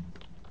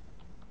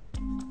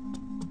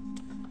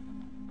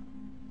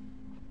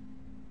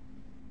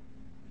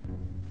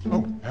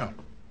 Oh, yeah.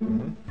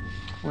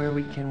 Where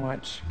we can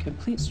watch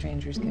complete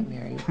strangers get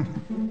married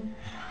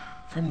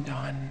from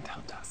dawn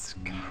till dusk.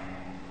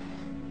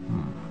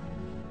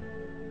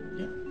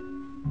 Yeah.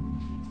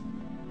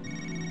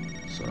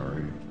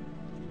 Sorry.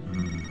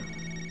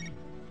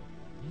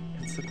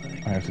 It's the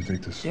clinic. I have to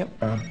take this. Yep.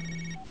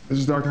 This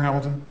is Dr.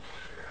 Hamilton.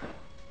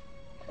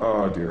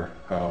 Oh, dear.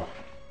 I'll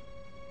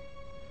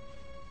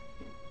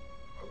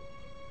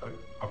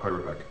call you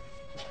right back.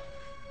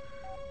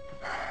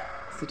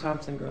 It's the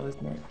Thompson girl,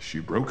 isn't it? She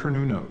broke her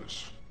new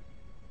nose.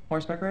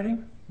 Horseback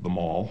riding? The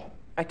mall.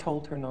 I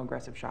told her no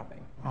aggressive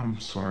shopping. I'm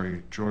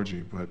sorry,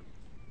 Georgie, but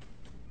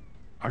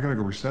I gotta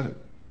go reset it.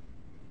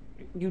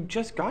 You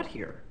just got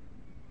here.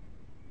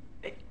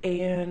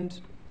 And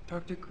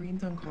Dr.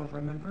 Green's on call,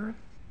 remember?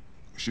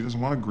 She doesn't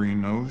want a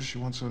green nose. She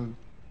wants a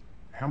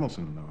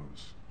Hamilton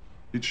nose.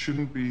 It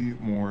shouldn't be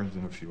more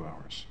than a few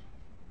hours.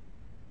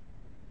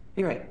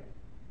 You're right.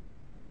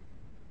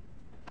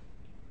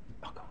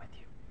 I'll go with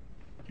you.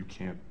 You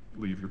can't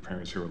leave your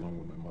parents here alone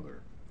with my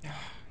mother. You're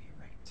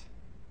right.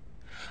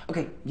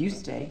 Okay, you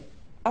stay.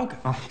 I'll go.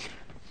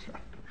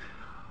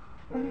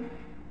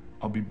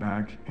 I'll be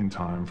back in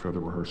time for the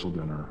rehearsal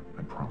dinner,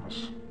 I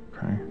promise.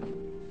 Okay?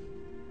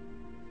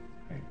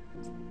 Hey.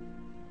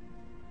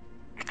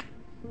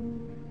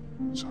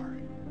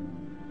 Sorry.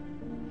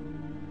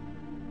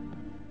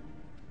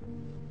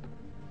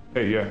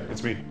 Hey, yeah,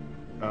 it's me.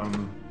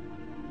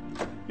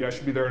 Yeah, I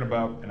should be there in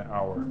about an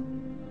hour.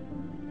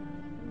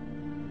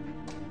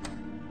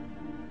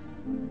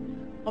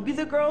 I'll be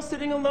the girl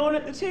sitting alone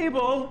at the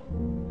table.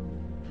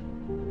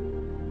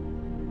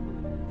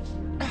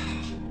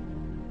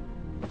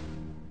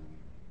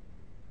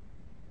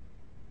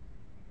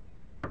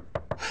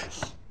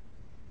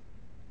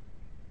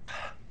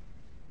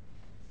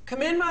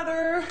 Come in,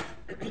 Mother.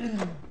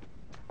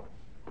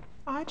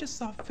 I just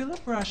saw Philip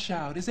rush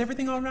out. Is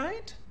everything all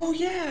right? Oh,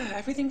 yeah,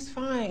 everything's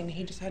fine.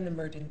 He just had an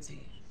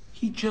emergency.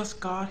 He just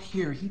got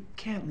here. He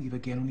can't leave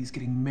again when he's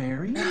getting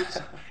married.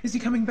 Is he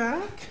coming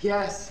back?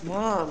 Yes,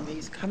 Mom,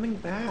 he's coming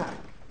back.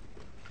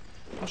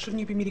 Well, shouldn't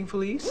you be meeting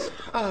Felice?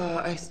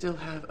 I still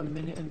have a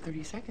minute and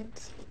 30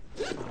 seconds.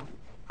 Well,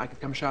 I could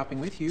come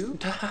shopping with you.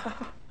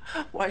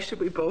 Why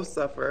should we both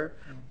suffer?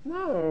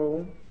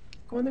 No.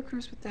 Go on the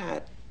cruise with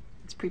Dad.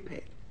 It's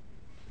prepaid.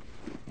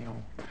 You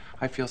know,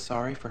 I feel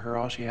sorry for her.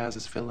 All she has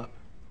is Philip.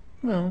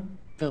 Well,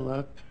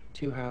 Philip,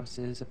 2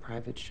 houses, a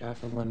private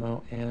chef, a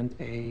limo, and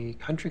a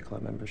country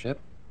club membership.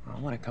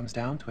 Well, when it comes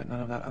down to it, none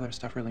of that other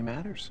stuff really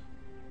matters.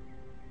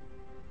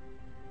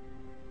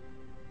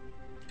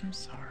 I'm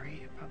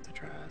sorry about the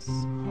dress.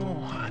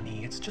 Oh,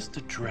 honey, it's just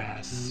a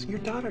dress. Your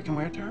daughter can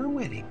wear it to her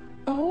wedding.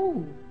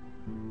 Oh,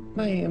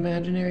 my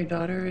imaginary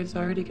daughter is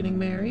already getting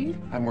married?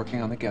 I'm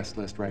working on the guest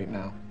list right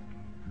now.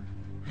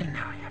 And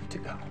now I have to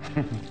go.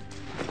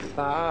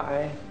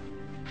 Bye.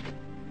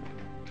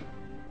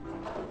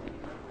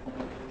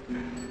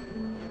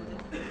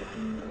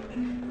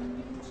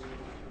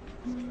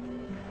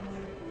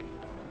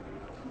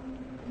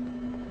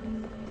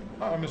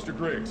 Mr.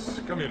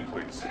 Griggs, come in,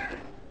 please.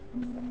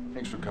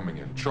 Thanks for coming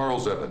in.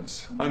 Charles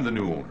Evans. I'm the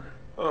new owner.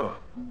 Oh,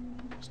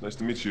 it's nice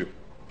to meet you.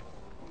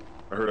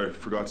 I heard I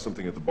forgot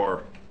something at the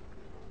bar.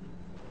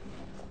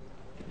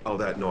 Oh,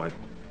 no, I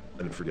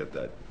didn't forget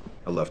that.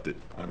 I left it.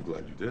 I'm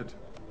glad you did.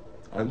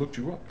 I looked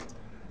you up.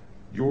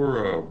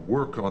 Your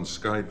work on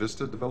Sky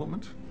Vista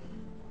development?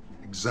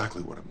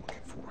 Exactly what I'm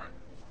looking for.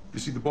 You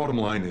see, the bottom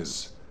line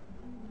is,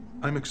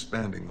 I'm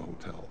expanding the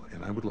hotel,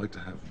 and I would like to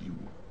have you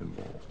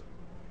involved.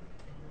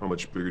 How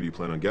much bigger do you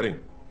plan on getting?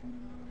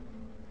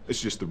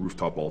 It's just the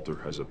rooftop altar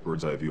has a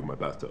bird's eye view of my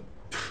bathtub.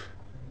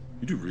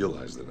 You do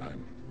realize that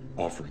I'm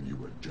offering you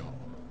a job?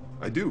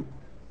 I do.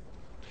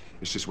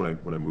 It's just when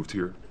I moved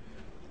here,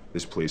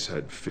 this place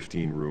had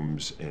 15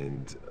 rooms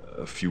and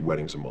a few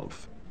weddings a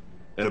month.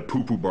 And a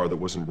poo-poo bar that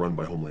wasn't run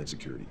by Homeland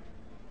Security.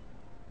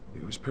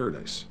 It was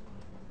paradise.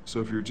 So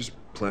if you're just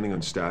planning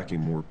on stacking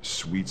more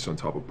suites on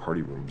top of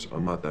party rooms,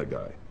 I'm not that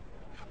guy.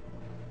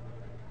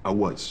 I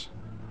was,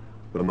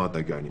 but I'm not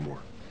that guy anymore.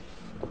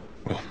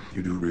 Well,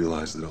 you do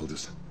realize that I'll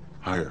just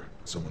hire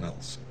someone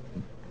else.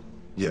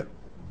 Yeah.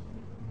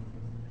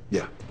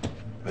 Yeah,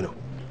 I know.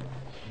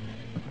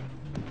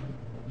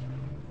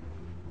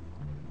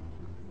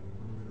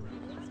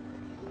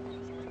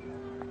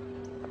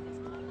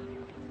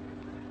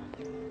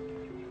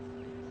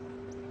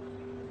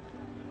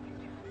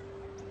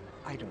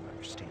 I don't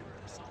understand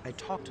this. I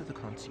talked to the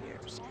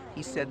concierge.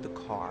 He said the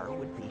car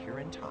would be here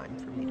in time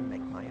for me to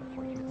make my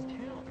appointment in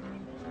town.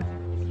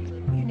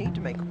 You need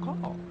to make a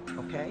call,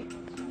 okay?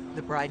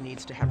 The bride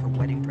needs to have her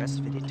wedding dress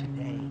fitted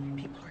today.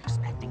 People are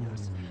expecting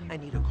us. I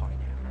need a car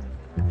now.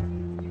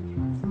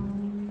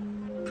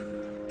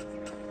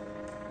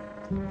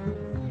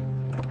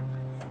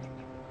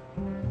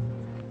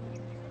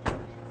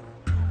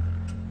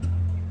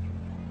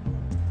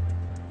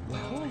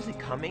 Well, is it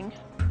coming?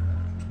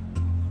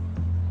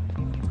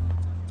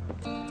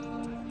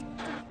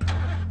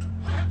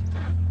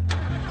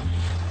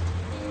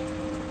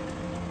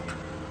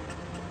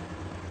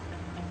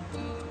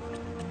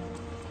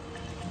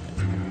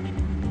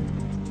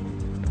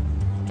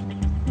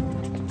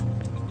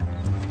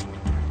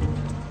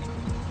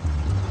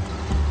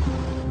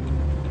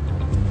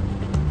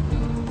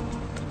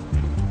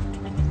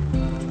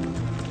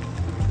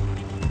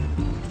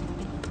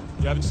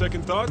 You having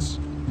second thoughts?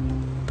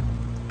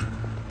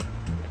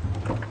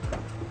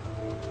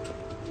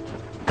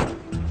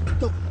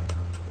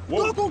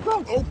 Whoa. Go, go,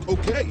 go! Oh,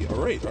 okay,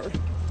 all right.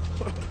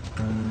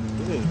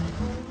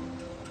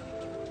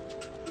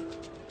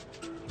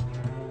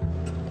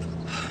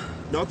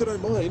 Not that I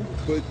mind,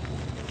 but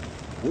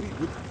what are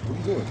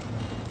you doing?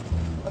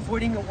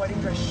 Avoiding a wedding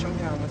dress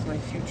showdown with my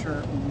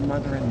future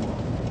mother-in-law.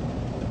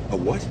 A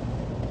what?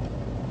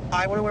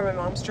 I want to wear my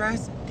mom's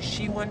dress.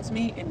 She wants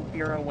me in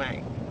Bureau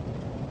Wang.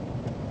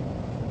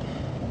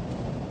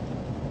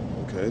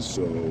 Okay,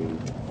 so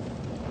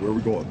where are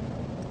we going?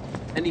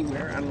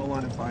 Anywhere. I don't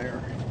want to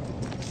fire.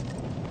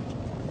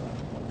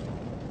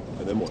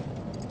 And then what?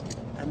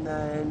 And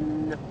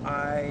then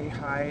I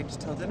hide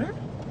till dinner.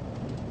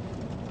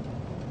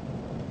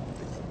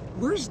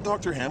 Where's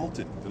Dr.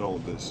 Hamilton in all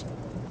of this?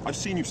 I've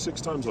seen you 6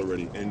 times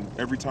already, and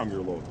every time you're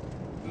alone.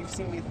 You've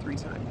seen me 3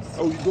 times.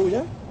 Oh,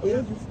 yeah? Oh,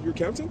 yeah? You're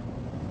counting?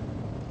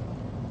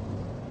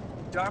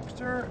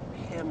 Dr.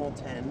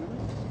 Hamilton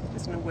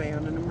is away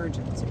on an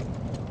emergency.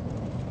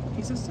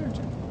 He's a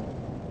surgeon.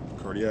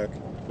 Cardiac,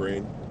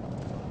 brain.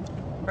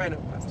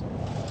 Rhinoplasty.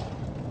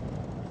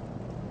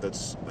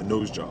 That's a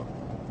nose job.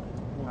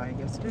 Why, I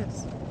guess it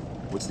is.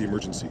 What's the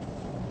emergency?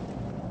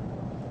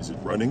 Is it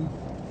running?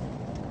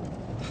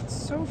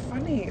 That's so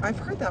funny. I've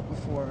heard that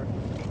before.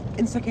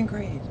 In 2nd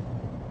grade.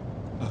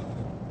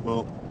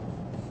 Well,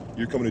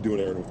 you're coming to do an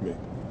errand with me.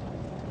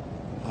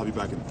 I'll be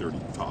back in 30,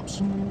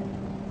 tops.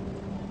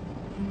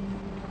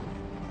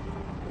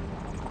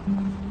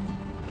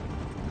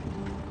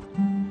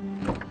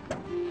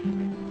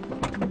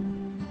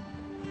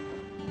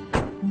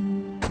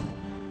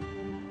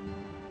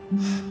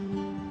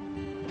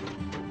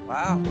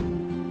 Wow.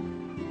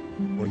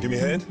 Wanna give me a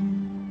hand?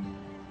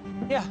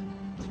 Yeah.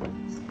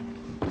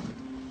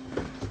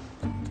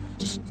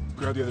 Just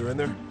grab the other end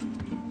there.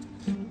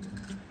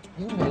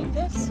 You made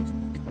this?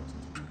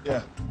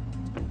 Yeah.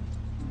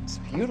 It's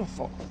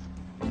beautiful.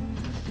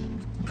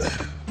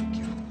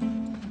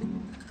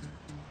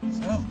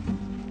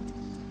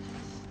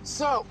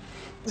 So,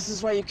 this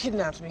is why you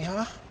kidnapped me,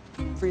 huh?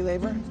 Free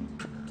labor?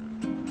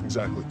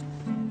 Exactly.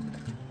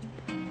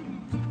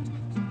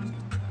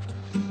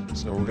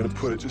 So we're gonna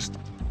put it just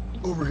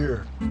over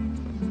here.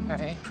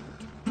 Okay.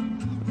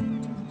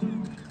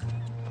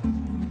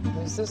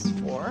 Who's this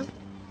for?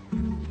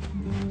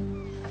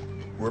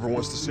 Whoever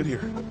wants to sit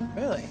here.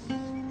 Really?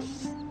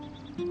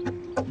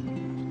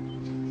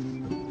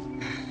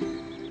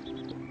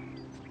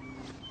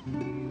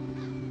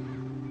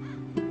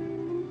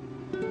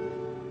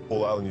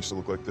 Whole island used to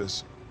look like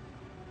this.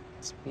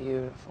 It's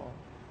beautiful.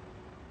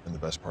 And the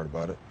best part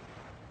about it?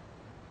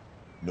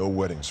 No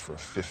weddings for a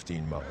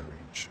 15-mile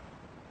range.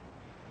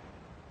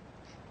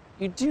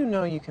 You do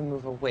know you can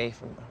move away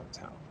from the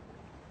hotel.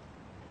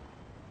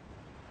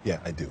 Yeah,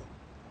 I do.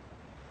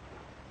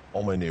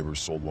 All my neighbors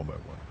sold one by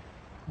one.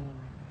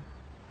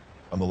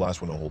 I'm the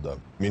last one to hold up.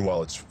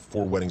 Meanwhile, it's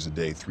 4 weddings a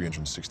day,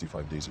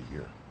 365 days a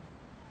year.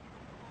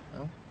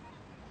 Well,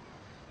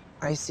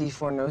 I see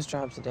 4 nose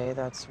jobs a day.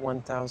 That's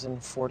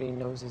 1,040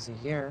 noses a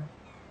year,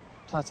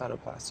 plus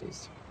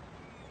autoplasties.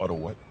 Auto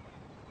what?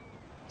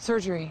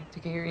 Surgery to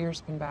get your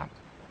ears pinned back.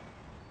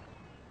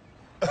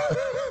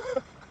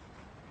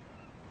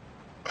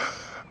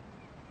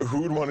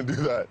 Who would want to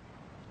do that?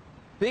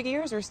 Big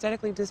ears are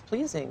aesthetically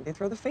displeasing. They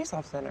throw the face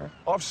off center.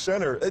 Off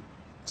center? It's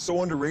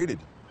so underrated.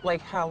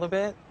 Like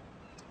halibut?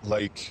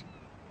 Like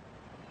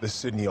the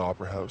Sydney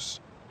Opera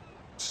House,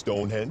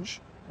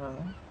 Stonehenge,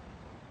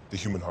 the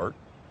human heart,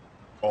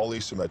 all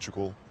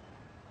asymmetrical,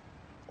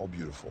 all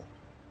beautiful.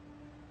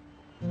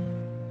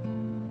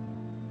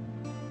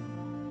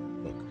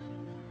 Look,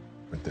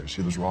 right there,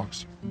 see those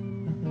rocks?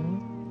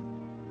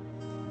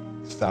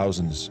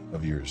 Thousands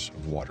of years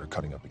of water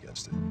cutting up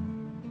against it.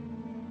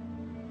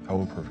 How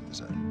imperfect is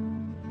that?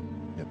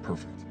 Yet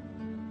perfect.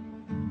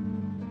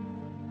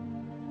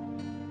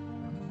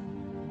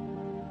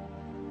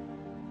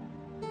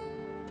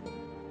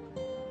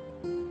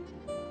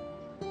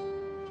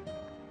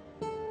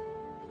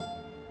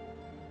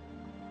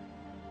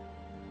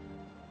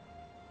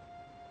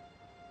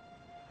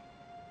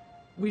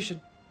 We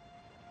should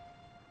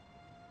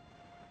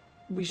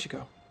We should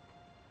go.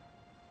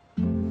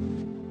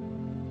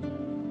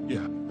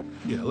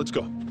 Yeah, let's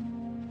go.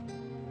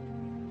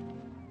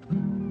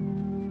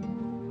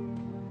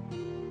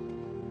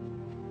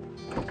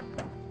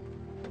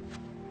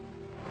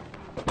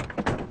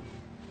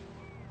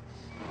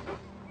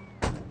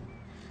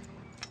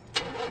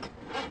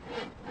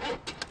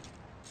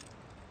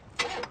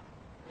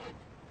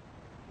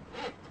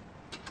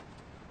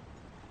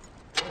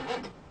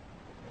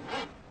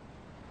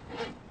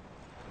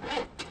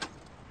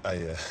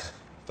 I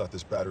thought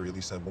this battery at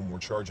least had one more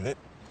charge in it.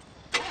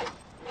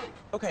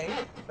 Okay,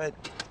 but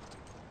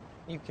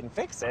you can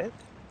fix it.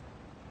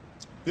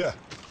 Yeah,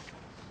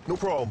 no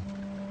problem.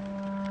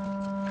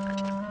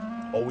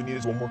 All we need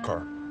is one more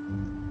car.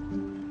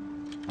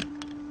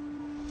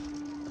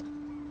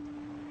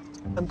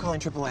 I'm calling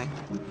AAA.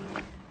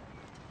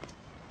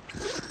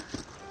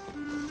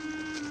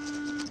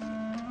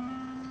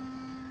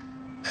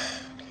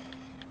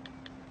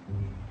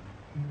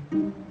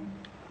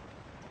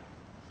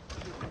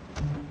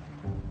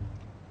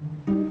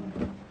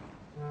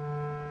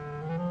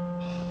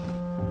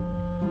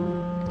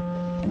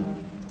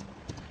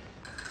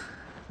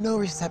 No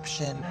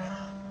reception.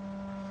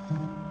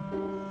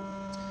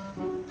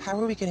 How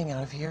are we getting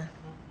out of here?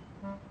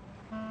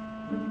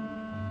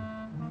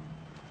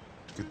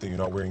 Good thing you're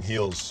not wearing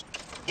heels.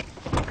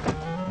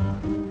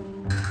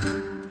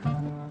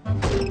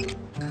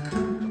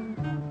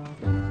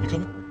 You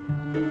coming?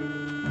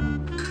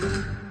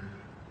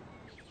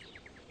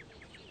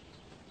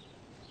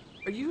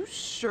 Are you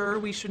sure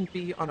we shouldn't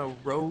be on a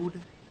road?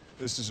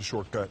 This is a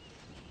shortcut.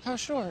 How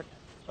short?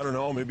 I don't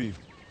know, maybe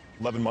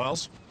 11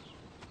 miles?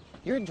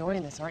 You're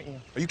enjoying this, aren't you?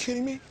 Are you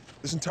kidding me?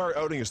 This entire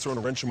outing has thrown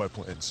a wrench in my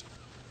plans.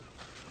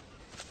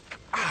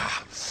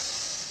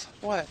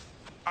 What?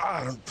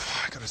 I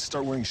gotta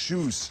start wearing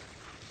shoes.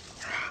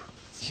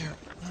 Here,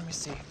 let me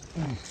see.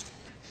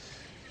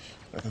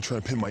 Not gonna try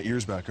to pin my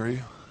ears back, are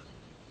you?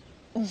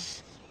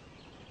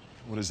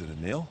 What is it,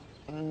 a nail?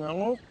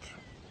 Nope.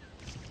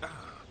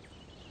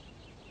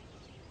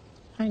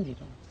 I need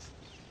them.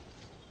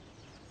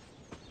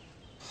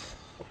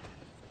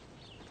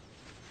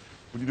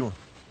 What are you doing?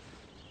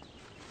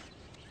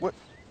 What?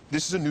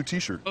 This is a new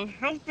t-shirt. I'm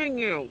helping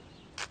you.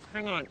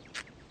 Hang on.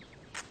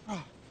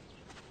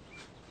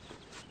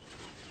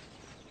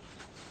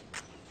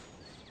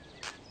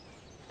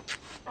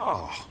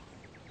 Oh.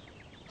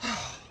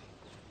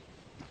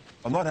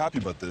 I'm not happy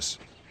about this.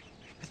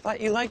 I thought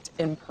you liked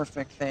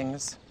imperfect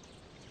things.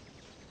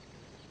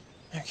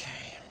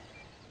 Okay.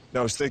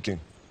 Now I was thinking,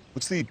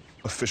 what's the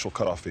official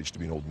cutoff age to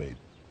be an old maid?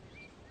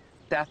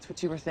 That's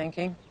what you were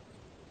thinking?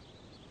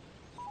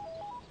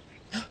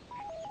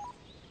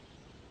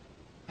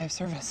 I have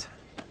service.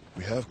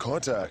 We have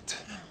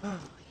contact. Oh,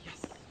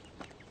 yes.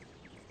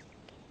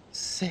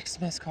 6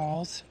 missed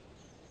calls.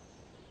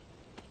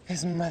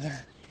 His mother.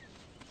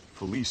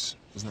 Police.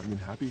 Doesn't that mean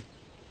happy?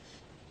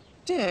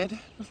 Did,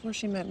 before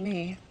she met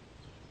me.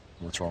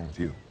 What's wrong with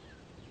you?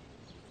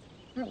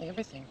 Apparently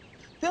everything.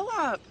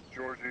 Philip!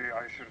 Georgie,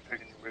 I should have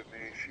taken you with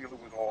me. Sheila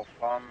was all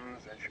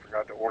thumbs, and she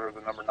forgot to order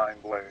the number 9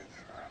 blaze.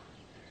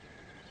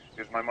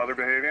 Is my mother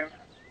behaving?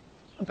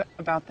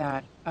 About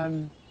that,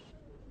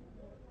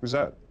 Who's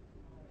that?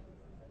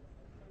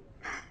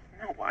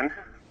 No one.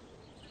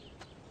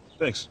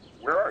 Thanks.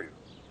 Where are you?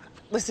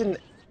 Listen,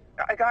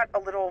 I got a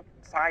little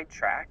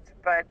sidetracked,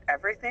 but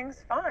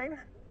everything's fine.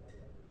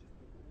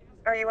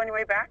 Are you on your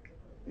way back?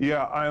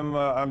 Yeah,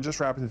 I'm just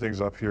wrapping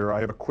things up here. I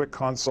have a quick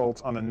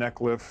consult on the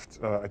neck lift.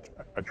 I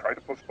tried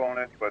to postpone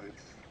it, but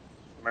it's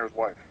the mayor's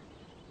wife.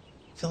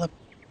 Philip,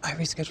 I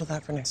rescheduled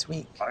that for next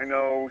week. I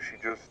know, she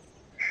just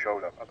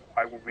showed up.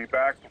 I will be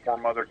back before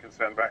Mother can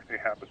send back the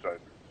appetizer.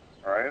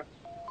 All right?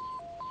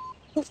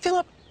 Oh,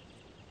 Philip!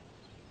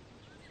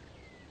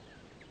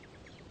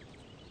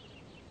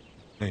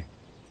 Hey.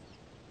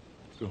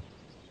 Let's go.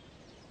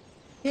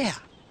 Yeah.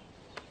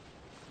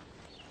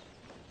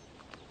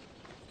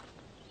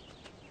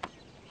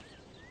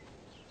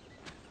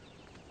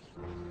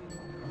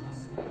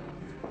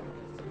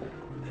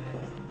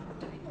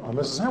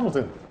 Mrs.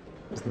 Hamilton,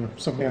 is there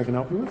something I can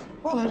help you with?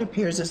 Well, it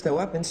appears as though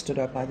I've been stood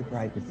up by the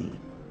bride to be.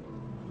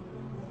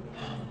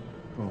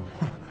 Oh,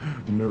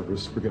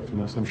 nervous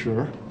forgetfulness, I'm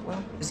sure.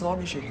 Well, as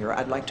long as you're here,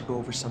 I'd like to go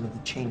over some of the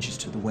changes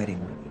to the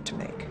wedding we need to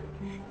make.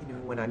 You know,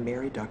 when I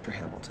married Dr.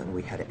 Hamilton,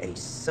 we had a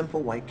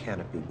simple white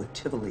canopy with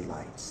Tivoli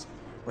lights.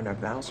 When our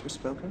vows were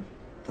spoken,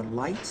 the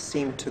lights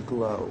seemed to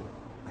glow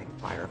like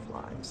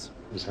fireflies.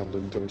 Miss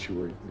Hamilton, don't you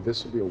worry.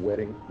 This will be a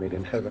wedding made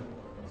in heaven.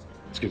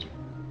 Excuse me.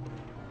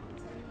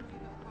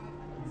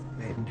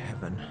 Made in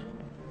heaven.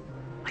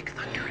 Like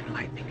thunder and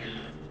lightning.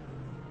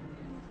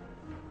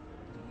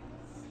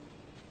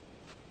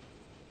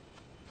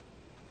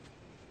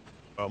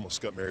 I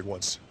almost got married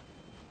once.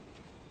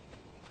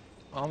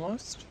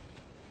 Almost?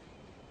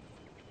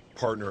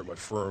 Partner at my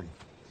firm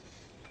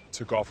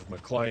took off with my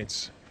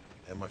clients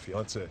and my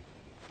fiance.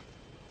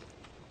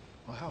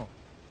 Wow.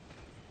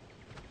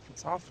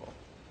 It's awful.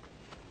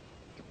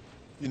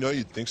 You know,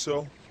 you'd think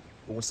so,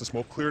 but once the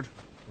smoke cleared,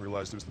 I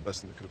realized it was the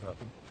best thing that could have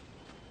happened.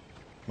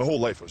 My whole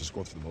life I was just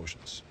going through the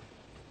motions.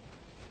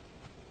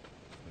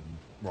 And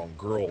wrong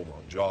girl,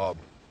 wrong job.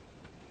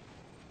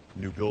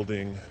 New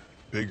building,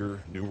 bigger,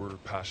 newer,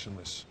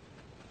 passionless.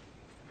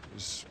 It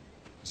was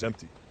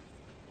empty.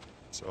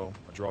 So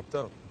I dropped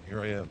out. And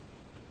here I am.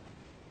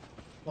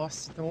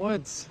 Lost in the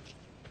woods.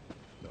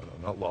 No,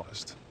 not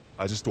lost.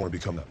 I just don't want to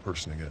become that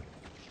person again.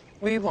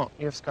 Well, you won't.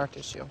 You have scar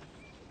tissue.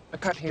 A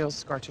cut heals,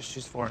 scar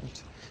tissue's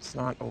formed. It's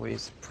not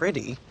always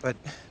pretty, but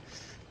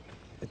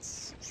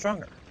it's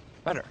stronger,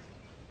 better.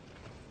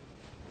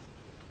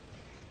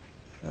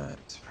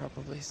 That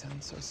probably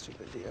sounds so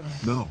stupid to you.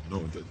 No,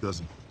 it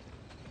doesn't.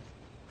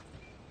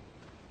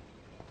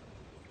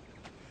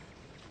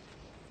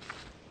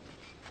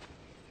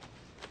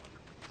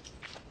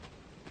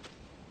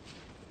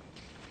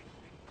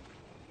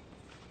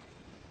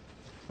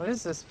 What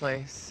is this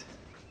place?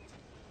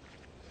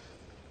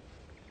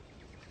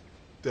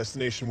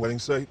 Destination wedding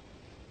site?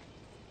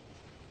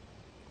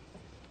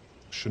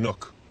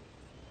 Chinook.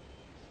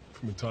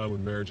 From the time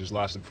when marriages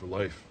lasted for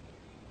life.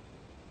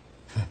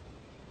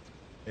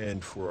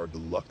 And for our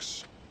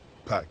deluxe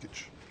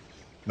package.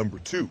 Number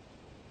 2,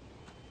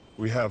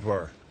 we have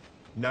our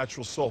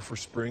natural sulfur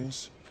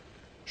springs,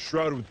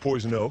 shrouded with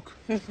poison oak.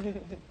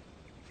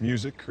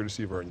 Music,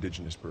 courtesy of our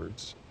indigenous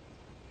birds.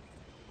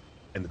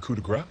 And the coup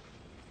de grace,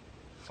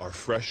 our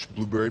fresh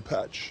blueberry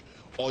patch,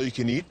 all you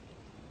can eat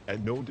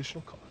at no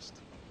additional cost.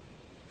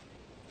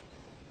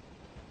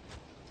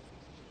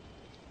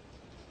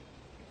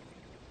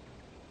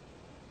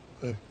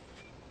 Hey.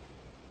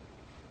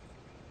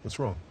 What's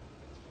wrong?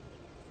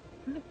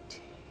 I'm a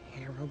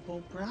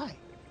terrible bride.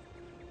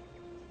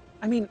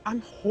 I mean,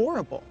 I'm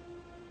horrible.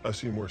 I've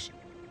seen worse.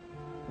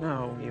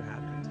 No, you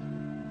haven't.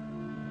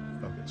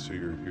 Okay, so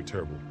you're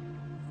terrible.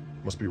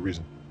 Must be a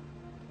reason.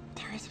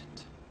 There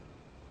isn't.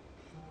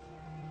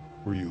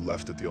 Were you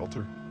left at the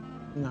altar?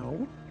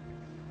 No.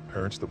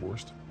 Parents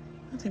divorced?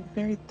 They've been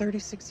married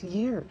 36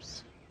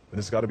 years. Then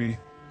it's got to be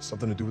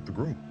something to do with the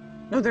groom.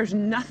 No, there's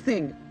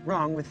nothing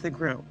wrong with the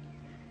groom.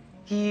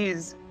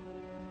 He's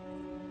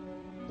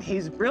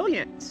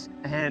brilliant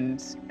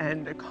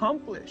and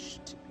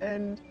accomplished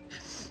and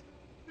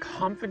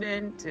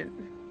confident, and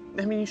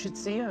I mean, you should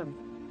see him.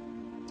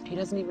 He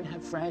doesn't even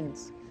have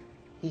friends.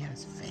 He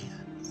has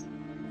fans.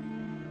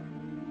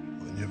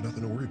 Well, then you have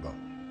nothing to worry about,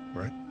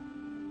 right?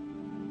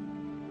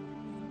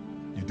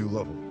 You do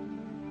love him.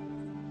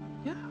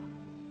 Yeah.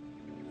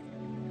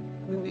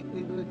 We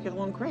get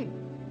along great.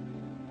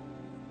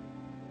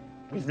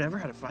 We've never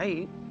had a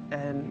fight,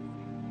 and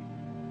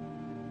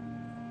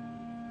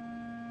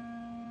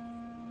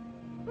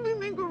we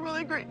make a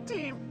really great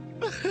team.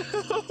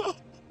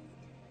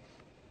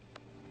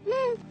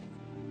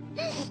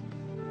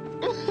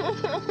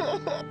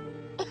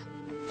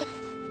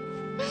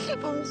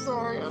 I'm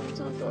sorry, I'm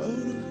so sorry.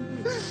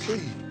 It's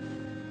okay.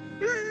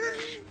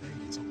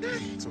 It's okay.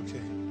 It's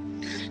okay.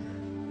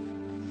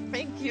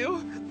 Thank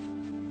you.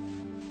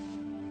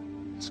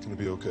 It's gonna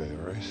be okay,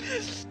 all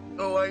right?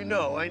 Oh, I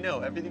know.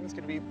 Everything's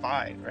gonna be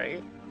fine,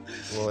 right?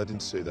 Well, I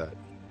didn't say that.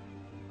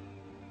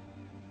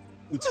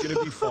 It's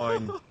gonna be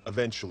fine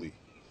eventually.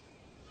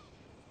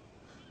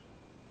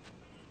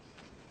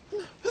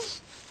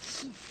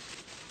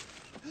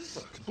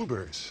 Look,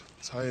 blueberries.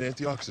 It's high in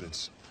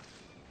antioxidants.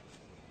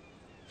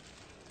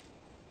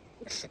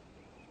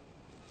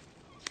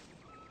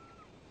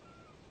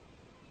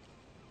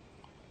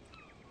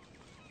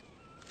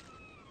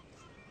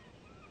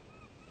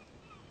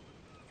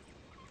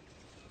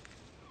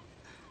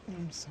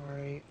 I'm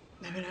sorry.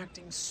 I've been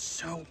acting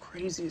so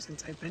crazy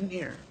since I've been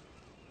here.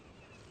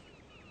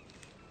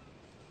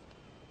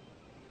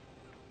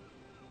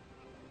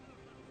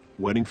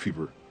 Wedding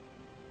fever.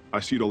 I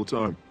see it all the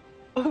time.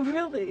 Oh,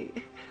 really?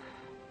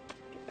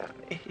 Yeah.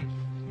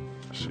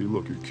 See,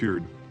 look, you're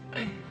cured.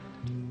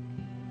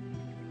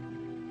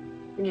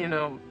 You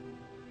know,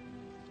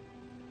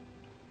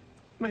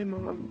 my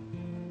mom,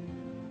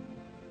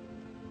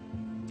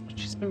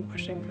 she's been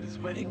pushing for this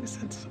wedding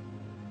since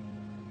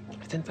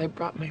I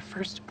brought my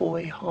first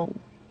boy home.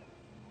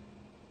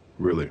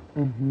 Really?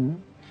 Mm-hmm.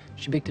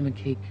 She baked him a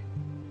cake,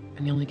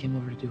 and he only came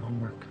over to do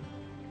homework.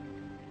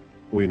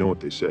 Well, you know what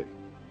they say.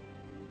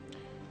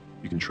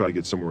 You can try to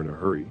get somewhere in a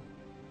hurry,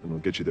 and they'll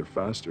get you there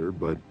faster,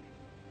 but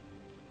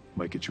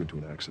might get you into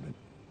an accident.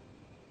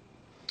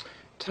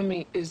 Tell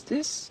me, is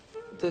this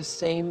the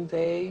same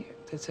day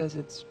that says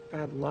it's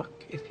bad luck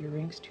if your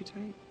ring's too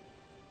tight?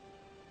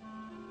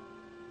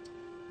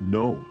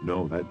 No,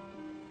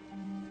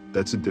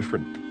 that's a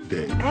different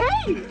day.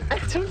 Hey! I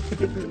don't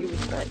give you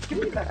that. Give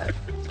me that.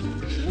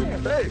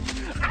 Hey!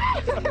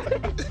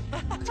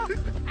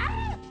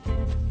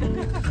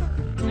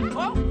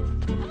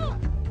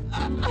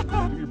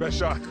 Do your best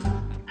shot.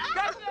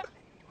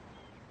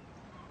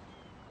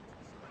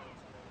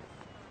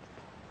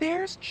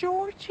 There's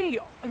Georgie.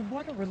 And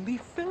what a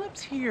relief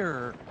Philip's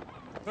here.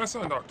 That's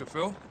not Dr.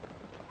 Phil.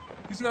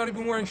 He's not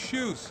even wearing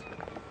shoes.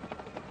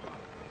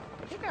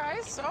 Hey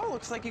guys, so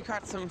looks like you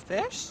caught some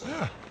fish.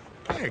 Yeah.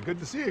 Hey, good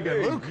to see you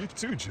again, Luke. You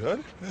too,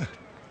 Judd. Yeah.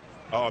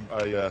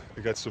 I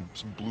got some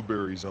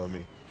blueberries on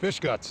me. Fish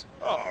guts.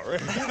 Oh,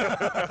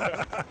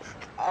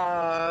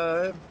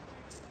 right.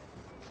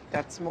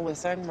 That's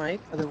Melissa and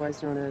Mike,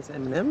 otherwise known as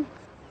Eminem.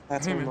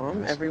 That's my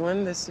mom.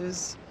 Everyone, this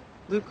is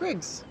Luke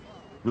Griggs.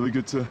 Really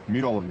good to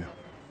meet all of you.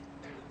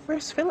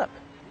 Where's Philip?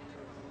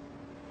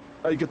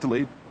 You get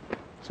delayed.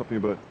 Something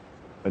about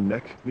a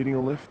neck needing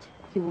a lift?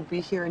 He will be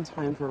here in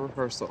time for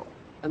rehearsal.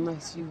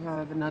 Unless you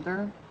have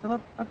another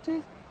Philip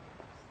update?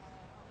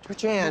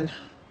 Georgianne,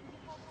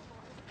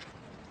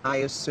 I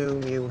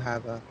assume you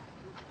have a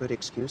good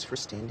excuse for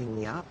standing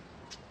me up?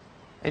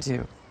 I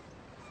do.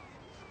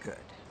 Good.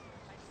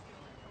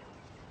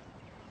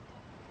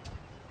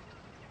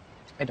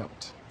 I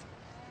don't.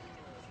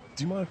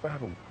 Do you mind if I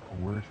have a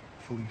word,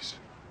 Felice?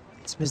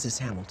 It's Mrs.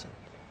 Hamilton.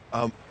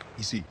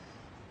 You see,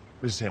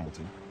 Mrs.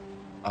 Hamilton,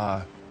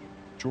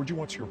 Georgie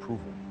wants your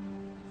approval,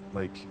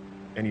 like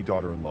any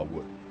daughter-in-law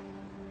would.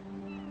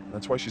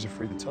 That's why she's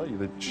afraid to tell you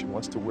that she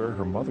wants to wear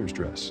her mother's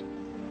dress.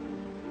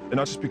 And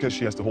not just because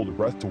she has to hold her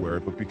breath to wear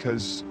it, but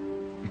because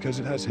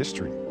it has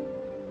history.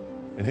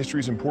 And history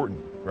is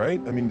important, right?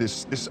 I mean,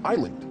 this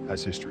island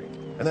has history,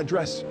 and that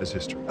dress has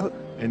history.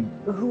 And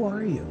who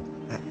are you?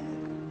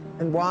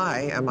 And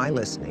why am I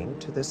listening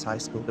to this high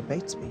school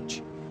debate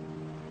speech?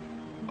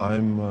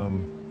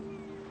 I'm,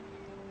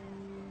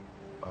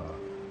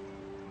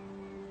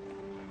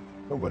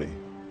 nobody.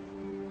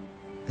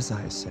 As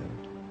I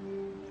assumed.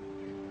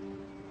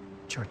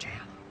 Georgianne,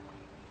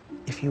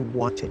 if you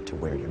wanted to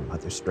wear your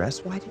mother's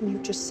dress, why didn't you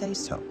just say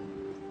so?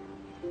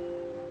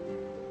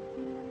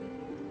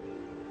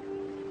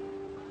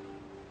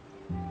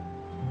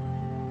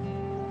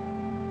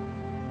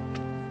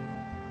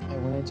 I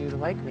wanted you to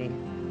like me.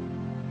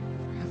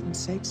 For heaven's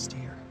sakes,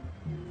 dear.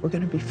 We're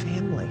gonna be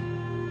family.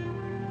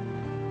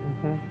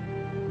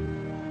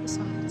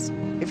 Besides,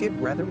 if you'd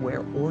rather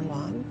wear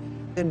Orlan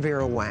than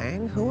Vera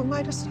Wang, who am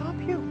I to stop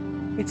you?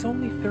 It's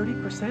only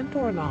 30%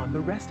 Orlan. The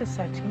rest is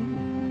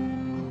sateen.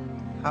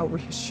 How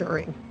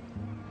reassuring.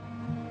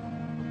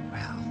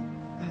 Well,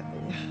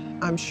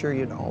 I'm sure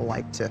you'd all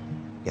like to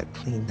get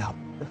cleaned up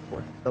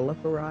before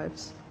Philip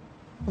arrives.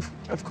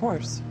 Of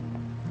course.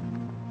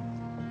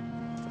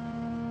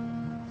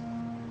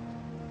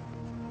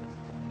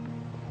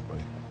 I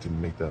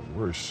didn't make that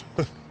worse.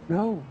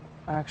 No,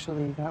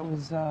 actually, that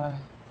was, it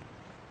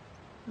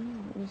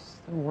was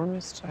the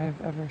warmest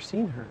I've ever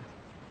seen her.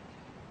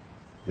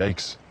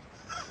 Yikes.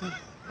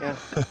 Yeah.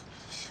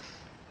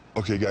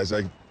 Okay, guys,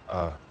 I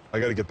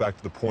gotta get back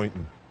to the point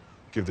and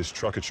give this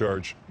truck a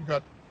charge. You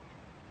got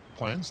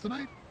plans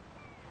tonight?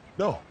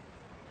 No.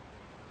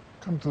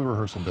 Come to the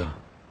rehearsal dinner.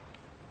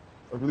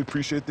 I really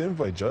appreciate the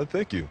invite, Judd.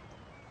 Thank you.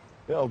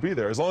 Yeah, I'll be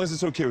there, as long as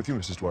it's okay with you,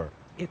 Mrs. Dwyer.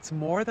 It's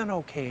more than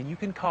okay, and you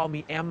can call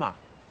me Emma.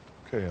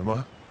 Okay,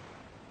 Emma.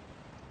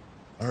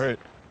 All right.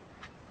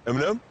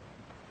 Eminem?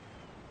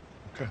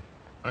 Okay.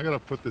 I gotta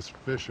put this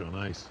fish on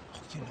ice. Oh,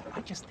 you know,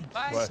 I just think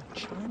What?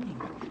 he's so charming.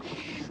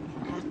 Shh,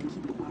 you have to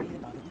keep quiet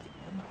about it with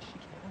Emma. She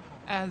can't.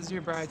 As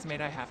your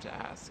bridesmaid, I have to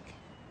ask.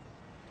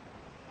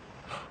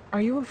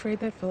 Are you afraid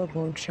that Philip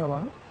won't show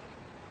up?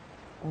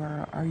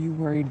 Or are you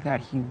worried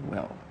that he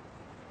will?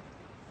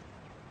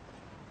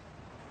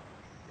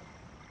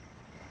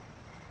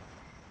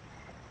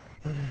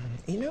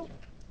 You know,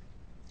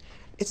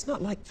 it's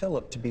not like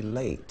Philip to be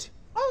late.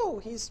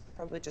 Oh, he's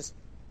probably just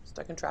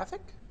stuck in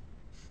traffic?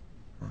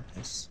 Well,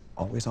 he's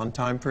always on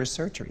time for his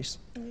surgeries.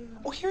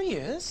 Oh, here he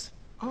is.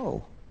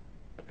 Oh.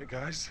 Hey,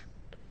 guys.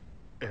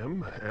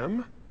 M?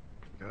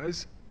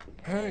 Guys?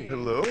 Hey.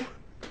 Hello?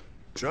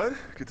 Judd,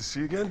 good to see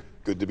you again.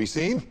 Good to be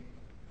seen.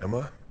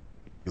 Emma,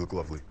 you look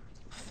lovely.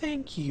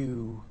 Thank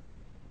you.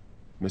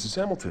 Mrs.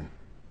 Hamilton.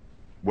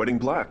 Wedding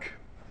black.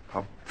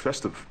 How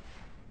festive.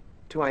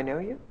 Do I know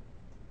you?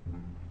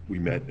 We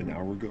met an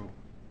hour ago.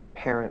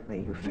 Apparently,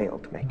 you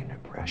failed to make an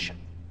impression.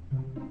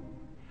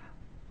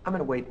 I'm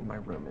gonna wait in my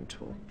room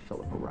until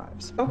Philip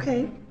arrives.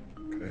 Okay.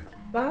 Okay.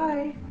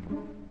 Bye.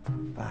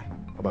 Bye.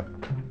 Bye-bye.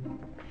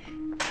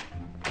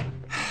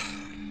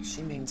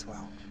 She means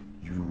well.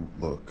 You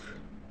look.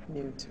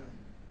 New to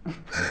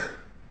him.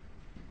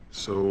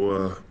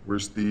 So,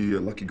 where's the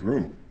lucky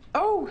groom?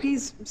 Oh,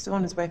 he's still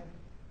on his way.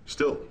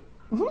 Still?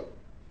 Mm-hmm.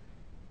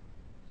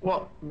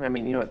 Well, I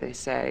mean, you know what they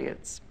say.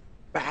 It's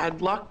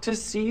bad luck to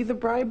see the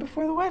bride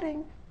before the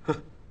wedding.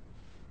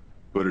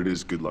 But it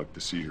is good luck to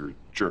see her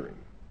during.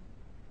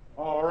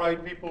 All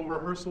right, people,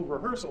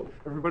 rehearsal.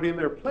 Everybody in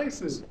their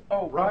places.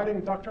 Oh, riding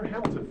Dr.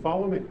 Hamilton,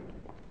 follow me.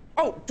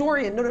 Oh,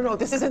 Dorian, no.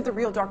 This isn't the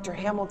real Dr.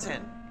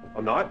 Hamilton.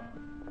 I'm not?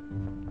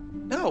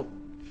 No.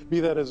 Be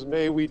that as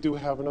may, we do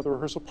have another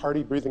rehearsal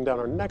party breathing down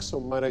our necks, so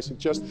might I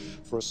suggest,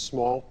 for a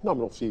small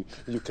nominal fee,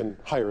 you can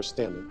hire a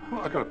stand-in.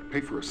 Oh, I gotta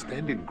pay for a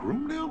stand-in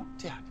groom now?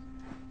 Dad.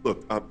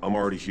 Look, I'm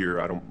already here.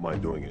 I don't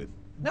mind doing it.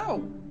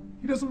 No.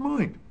 He doesn't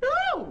mind.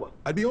 No!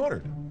 I'd be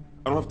honored.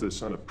 I don't have to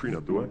sign a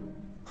prenup, do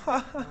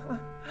I?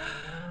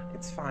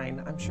 It's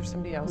fine. I'm sure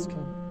somebody else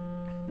can.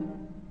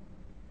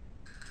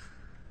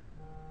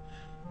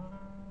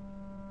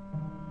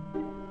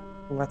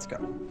 Let's go.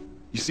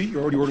 You see,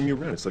 you're already ordering me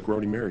around. It's like we're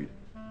already married.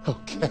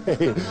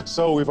 Okay,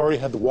 so we've already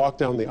had the walk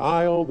down the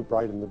aisle, the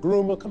bride and the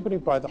groom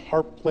accompanied by the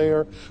harp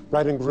player.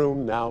 Bride and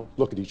groom now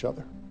look at each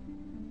other.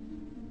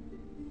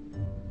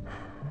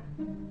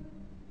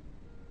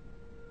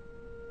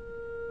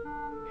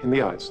 In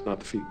the eyes, not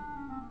the feet.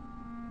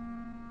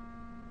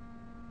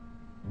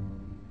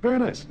 Very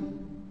nice.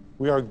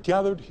 We are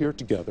gathered here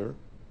together,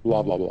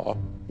 blah, blah, blah,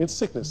 in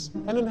sickness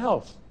and in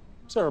health.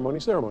 Ceremony,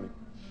 ceremony.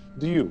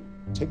 Do you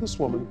take this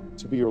woman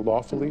to be your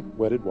lawfully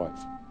wedded wife?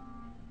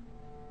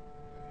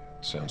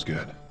 Sounds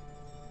good.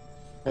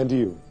 And do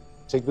you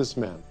take this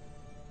man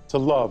to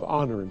love,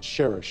 honor, and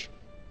cherish,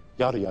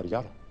 yada, yada,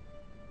 yada?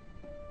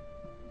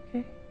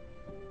 Okay.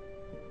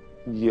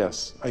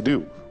 Yes, I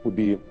do. Would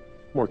be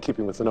more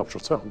keeping with the nuptial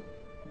tone.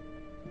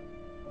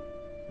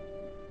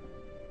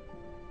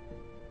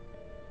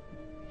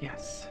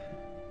 Yes.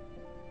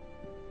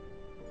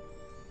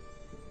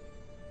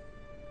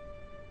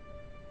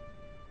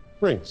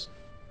 Rings.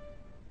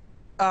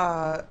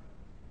 They're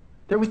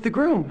with the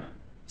groom.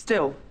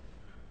 Still.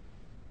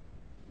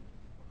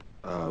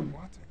 I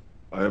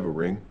have a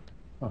ring.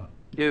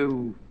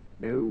 No,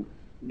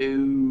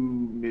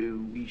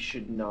 we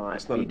should not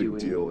It's not be a big doing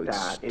deal.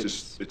 that.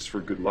 It's for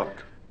good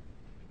luck.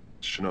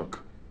 It's Chinook.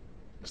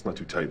 It's not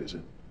too tight, is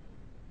it?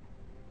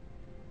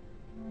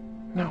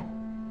 No.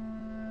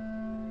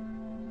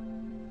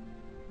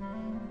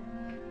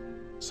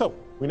 So,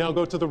 we now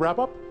go to the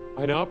wrap-up.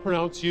 I now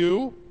pronounce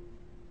you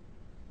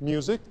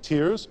music,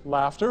 tears,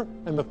 laughter,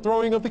 and the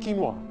throwing of the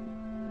quinoa.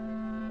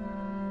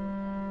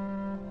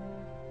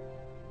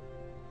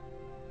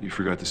 You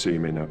forgot to say you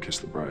may now kiss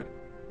the bride.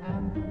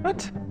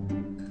 What?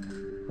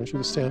 Aren't you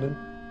the stand-in?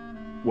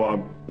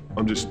 Well,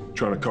 I'm just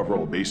trying to cover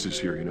all the bases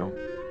here, you know?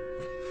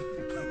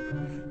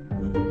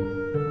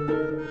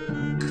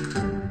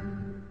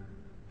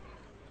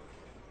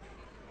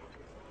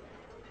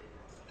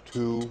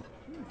 Two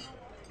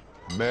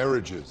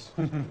marriages.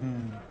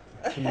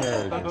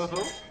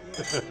 Marriages.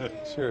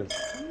 Sure.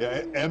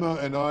 Yeah, Emma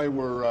and I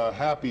were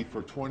happy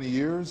for 20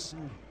 years,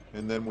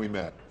 and then we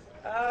met.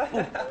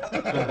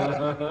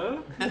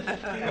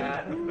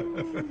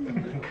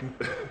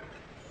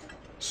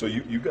 So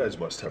you guys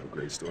must have a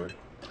great story.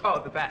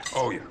 Oh, the best.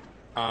 Oh, yeah.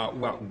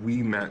 Well,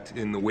 we met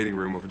in the waiting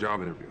room of a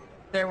job interview.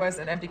 There was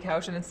an empty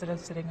couch, and instead of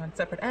sitting on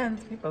separate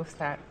ends, we both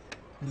sat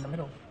in the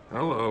middle.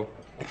 Hello.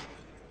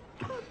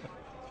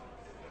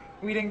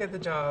 We didn't get the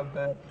job,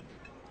 but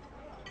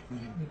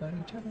we got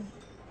each other.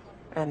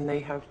 And they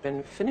have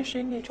been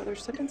finishing each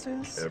other's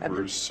sentences.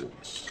 Ever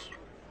since.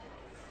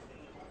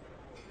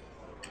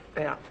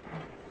 Yeah.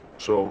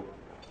 So,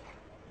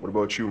 what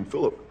about you and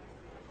Philip?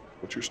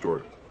 What's your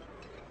story?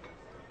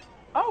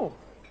 Oh.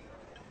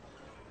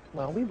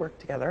 Well, we work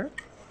together.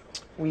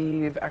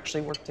 We've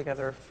actually worked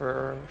together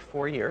for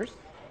 4 years.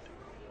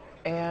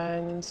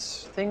 And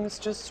things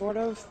just sort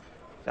of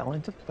fell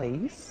into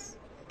place.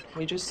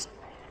 We just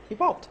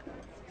evolved.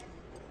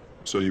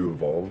 So you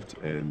evolved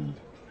and...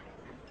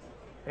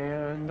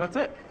 And that's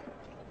it.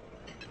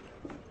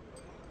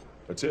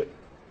 That's it?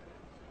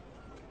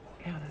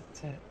 Yeah,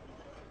 that's it.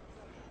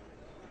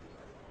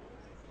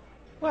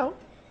 Well,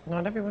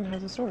 not everyone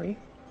has a story.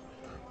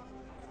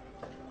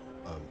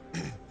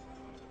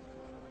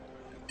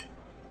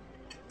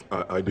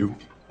 I do.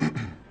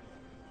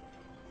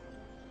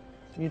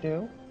 You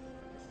do?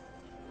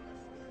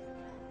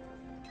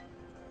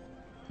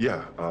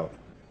 Yeah,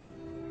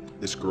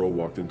 this girl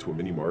walked into a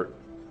mini mart.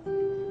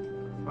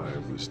 I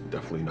was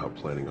definitely not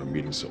planning on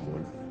meeting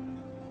someone.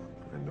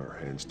 And our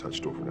hands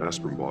touched over an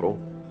aspirin bottle.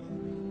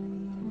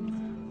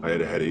 I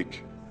had a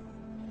headache.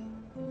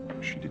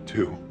 She did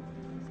too.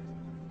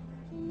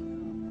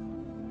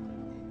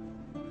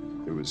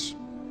 It was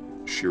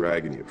sheer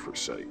agony at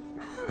first sight.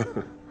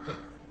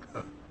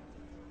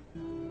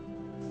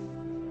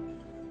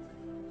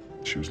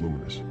 She was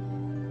luminous.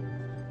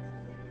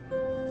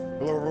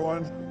 Hello,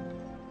 everyone.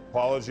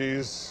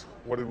 Apologies.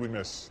 What did we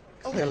miss?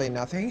 Clearly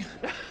nothing.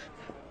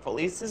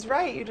 Police is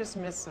right. You just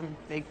missed some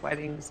fake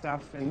wedding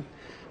stuff and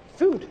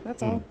food.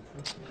 That's all.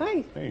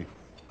 Hi. Hey.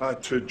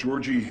 To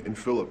Georgie and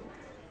Philip,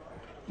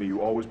 may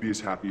you always be as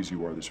happy as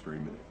you are this very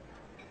minute.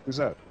 Who's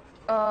that?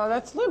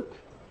 That's Luke.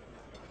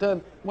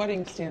 The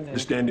wedding stand-in. The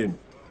stand-in.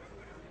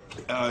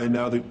 And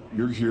now that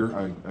you're here,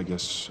 I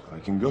guess I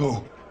can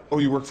go. Oh,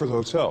 you work for the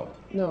hotel?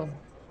 No.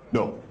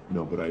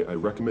 No, but I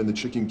recommend the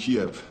chicken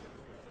Kiev.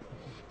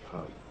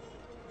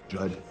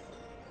 Judd,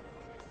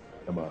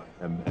 Emma,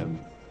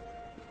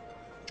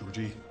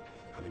 Georgie,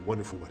 have a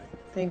wonderful wedding.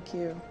 Thank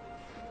you.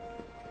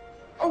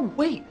 Oh,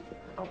 wait.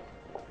 Oh.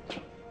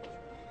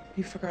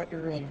 You forgot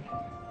your ring.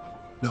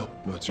 No,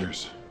 it's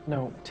yours.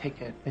 No, take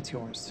it. It's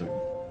yours.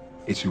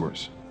 It's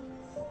yours.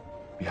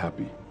 Be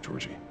happy,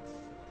 Georgie.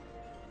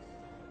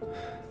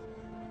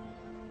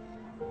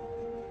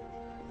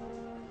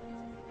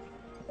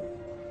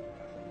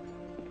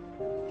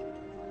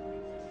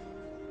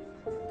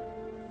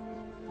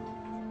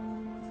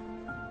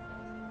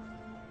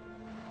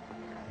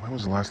 When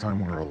was the last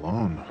time we were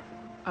alone?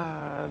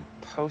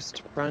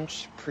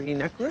 Post-brunch,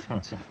 pre-necklace.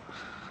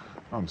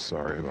 I'm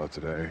sorry about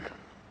today.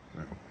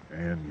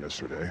 And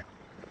yesterday.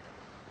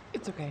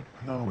 It's okay.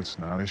 No, it's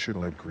not. I should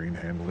have let Green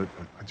handle it,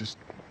 but I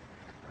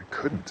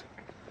couldn't.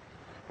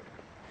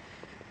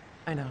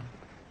 I know.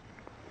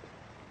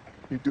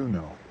 You do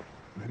know.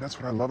 I mean, that's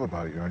what I love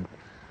about you. I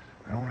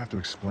don't have to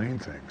explain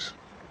things.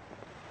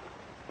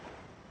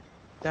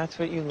 That's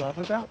what you love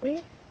about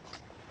me?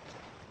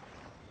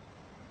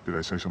 Did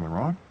I say something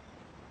wrong?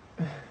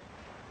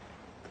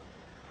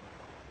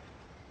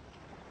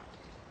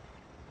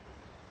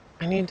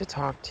 I need to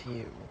talk to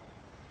you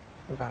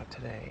about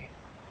today.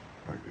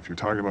 Like, if you're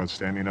talking about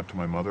standing up to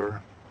my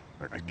mother,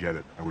 I get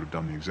it. I would have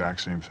done the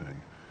exact same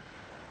thing.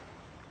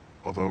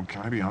 Although,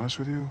 can I be honest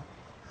with you?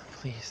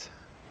 Please.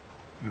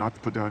 Not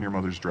to put down your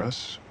mother's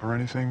dress or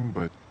anything,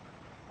 but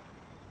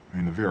I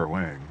mean, the Vera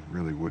Wang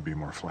really would be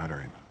more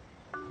flattering.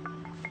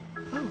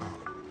 Oh.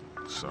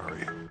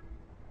 Sorry. I'm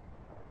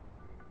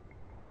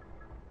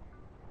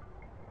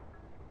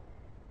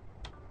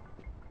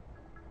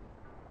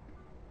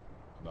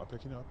not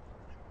picking up.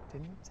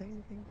 Didn't say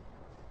anything.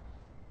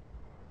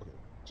 Okay,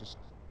 just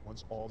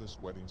once all this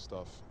wedding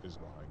stuff is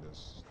behind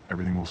us,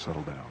 everything will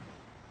settle down.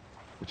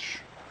 Which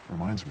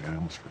reminds me, I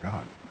almost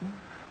forgot.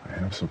 I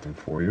have something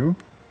for you.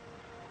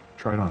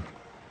 Try it on.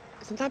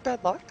 Isn't that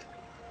bad luck?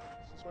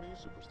 Since when are you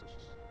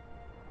superstitious?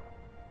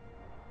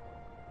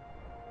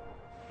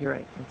 You're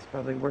right. It's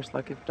probably worse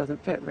luck if it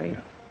doesn't fit, right?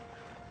 Yeah.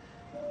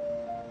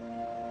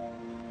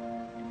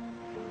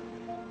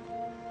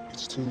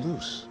 It's too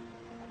loose.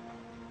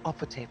 I'll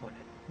put tape on it.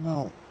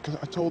 No, because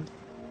I told...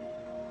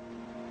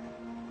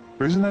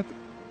 Isn't that...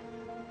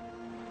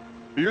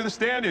 You're the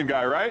stand-in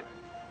guy, right?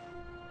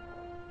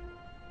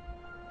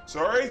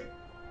 Sorry?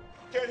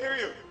 Can't hear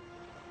you.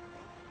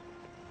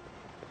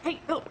 Hey,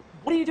 Bill,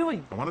 what are you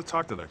doing? I want to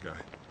talk to that guy.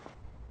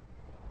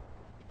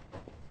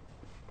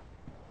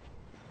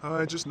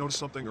 I just noticed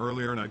something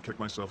earlier, and I'd kick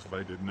myself if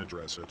I didn't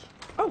address it.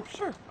 Oh,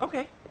 sure.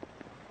 Okay.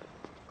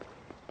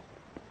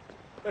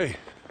 Hey.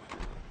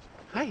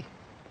 Hi.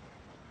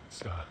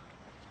 It's a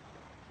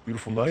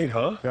beautiful night,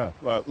 huh? Yeah.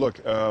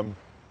 Look, I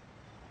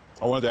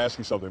wanted to ask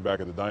you something back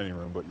at the dining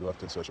room, but you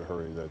left in such a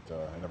hurry that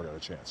I never got a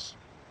chance.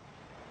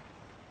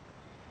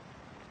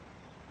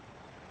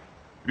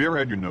 Have you ever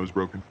had your nose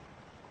broken?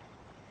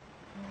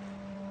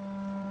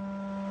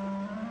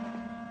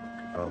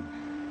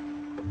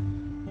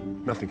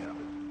 Nothing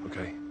happened,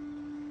 okay?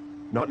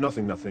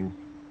 Nothing,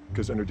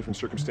 because under different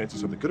circumstances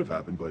something could have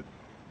happened, but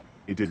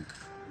it didn't.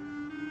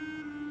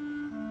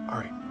 All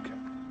right, okay.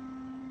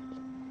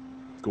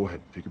 Go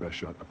ahead, take your best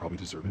shot. I probably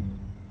deserve it.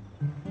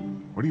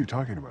 What are you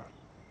talking about?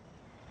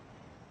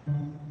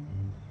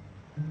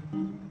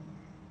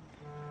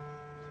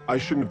 I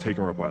shouldn't have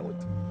taken her up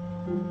Island.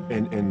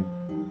 And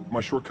my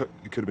shortcut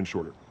could have been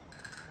shorter.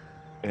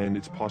 And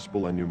it's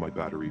possible I knew my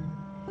battery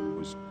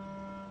was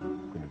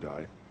gonna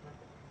die.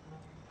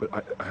 But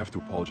I have to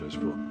apologize,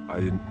 Philip. I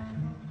didn't...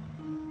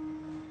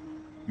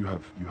 You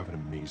have an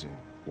amazing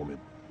woman.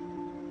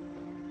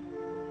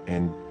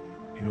 And,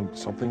 you know,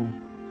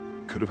 something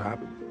could have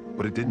happened,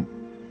 but it didn't.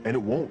 And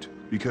it won't,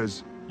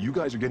 because you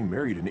guys are getting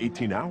married in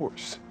 18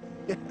 hours.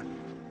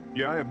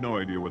 Yeah, I have no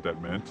idea what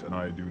that meant, and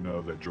I do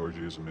know that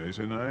Georgie is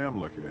amazing, and I am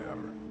lucky to have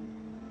her.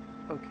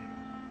 Okay.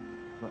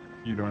 Look,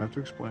 you don't have to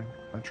explain.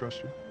 I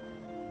trust you.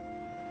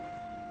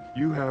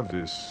 You have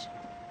this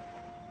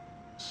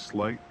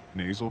slight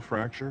nasal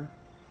fracture,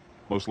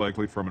 most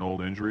likely from an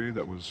old injury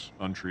that was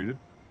untreated.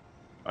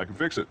 I can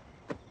fix it.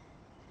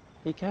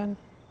 He can.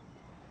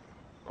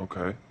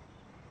 Okay.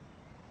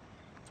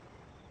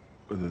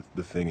 But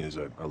the thing is,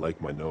 I like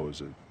my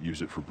nose. I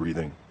use it for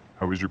breathing.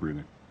 How is your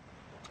breathing?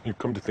 You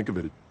come to think of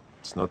it,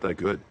 it's not that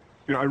good.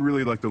 You know, I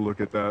really like to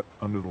look at that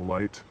under the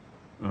light.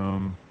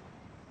 Can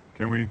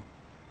we?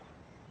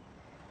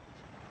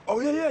 Oh,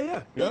 yeah.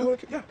 Yeah?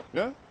 Yeah.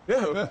 Yeah?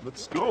 Yeah,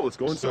 let's go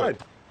inside.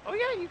 Oh,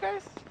 yeah, you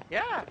guys.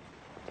 Yeah.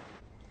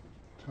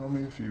 Tell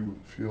me if you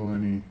feel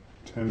any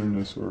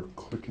tenderness or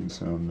clicking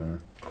sound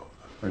there.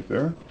 Right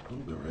there? A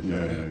little bit right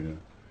Yeah. there. And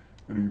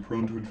are you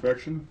prone to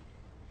infection?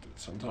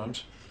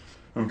 Sometimes.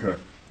 Okay.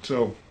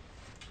 So,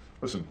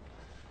 listen.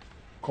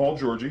 Call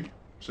Georgie.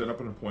 Set up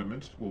an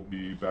appointment. We'll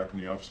be back in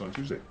the office on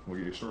Tuesday. We'll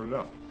get you sorted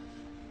out.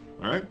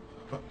 All right?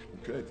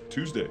 Okay,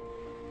 Tuesday.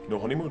 No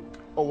honeymoon?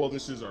 Oh, well,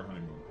 this is our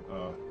honeymoon.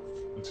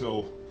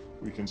 Until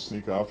we can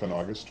sneak off in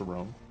August to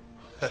Rome.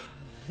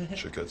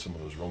 Check out some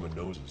of those Roman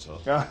noses, huh?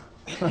 Yeah.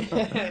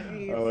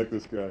 I like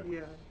this guy.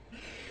 Yeah.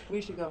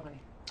 We should go, honey.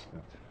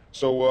 Yeah.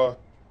 So,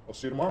 I'll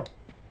see you tomorrow.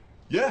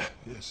 Yeah,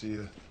 see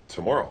you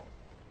tomorrow.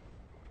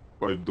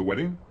 By the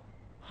wedding?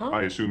 Huh?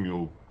 I assume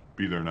you'll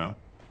be there now.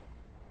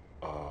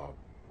 Well,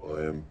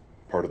 I am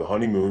part of the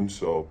honeymoon,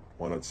 so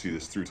why not see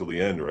this through till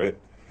the end, right?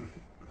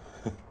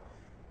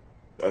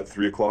 At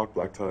 3 o'clock,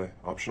 black tie,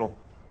 optional?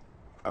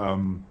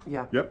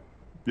 Yeah. Yep.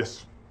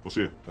 Yes. We'll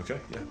see you. Okay,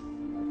 yeah.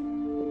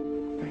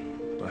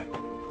 Bye.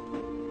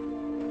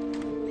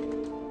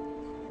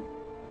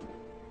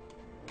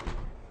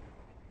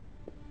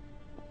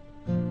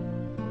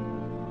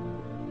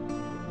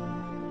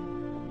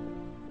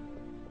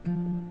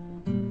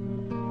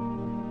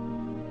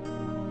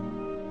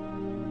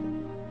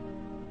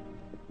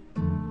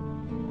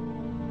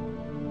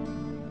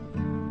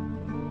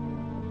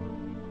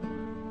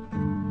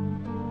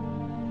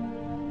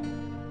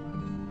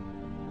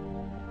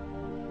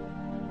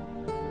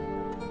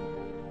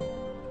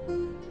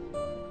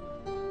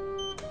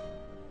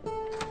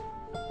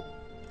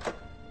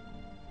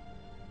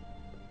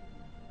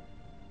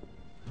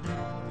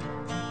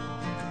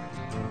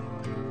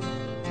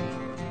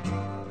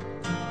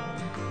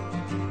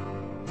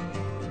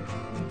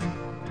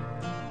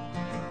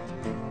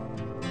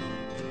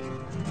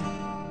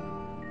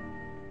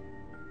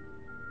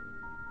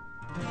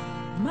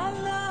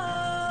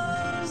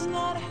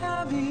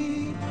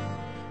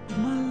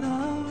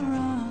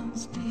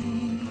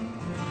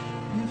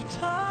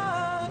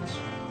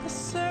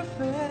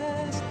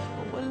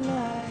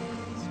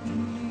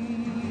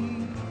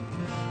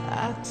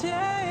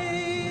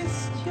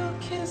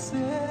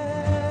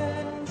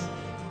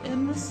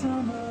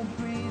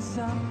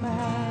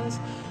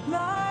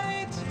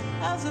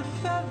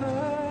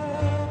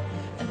 feather,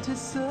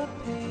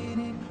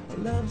 anticipating a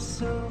love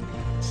so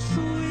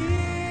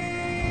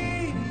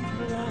sweet,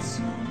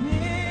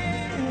 blossoming.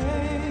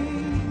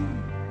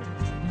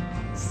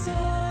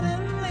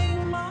 Suddenly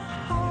my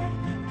heart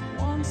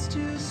wants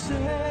to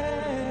say,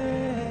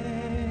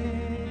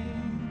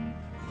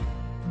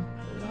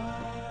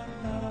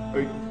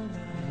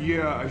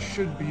 Yeah, I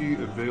should be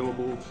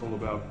available till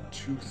about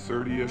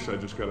 2:30ish. I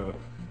just gotta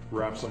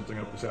wrap something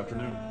up this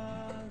afternoon.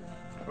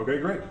 Okay,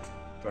 great.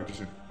 Talk to you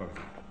soon. Bye.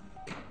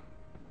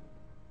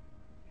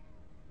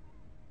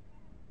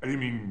 I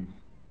didn't mean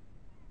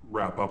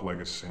wrap up like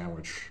a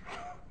sandwich.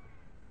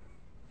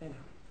 I know.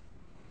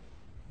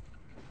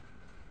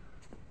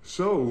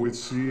 So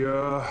it's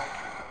the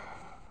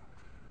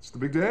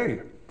big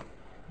day.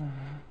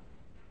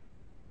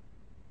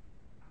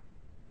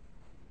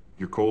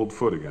 You're cold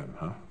foot again,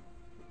 huh?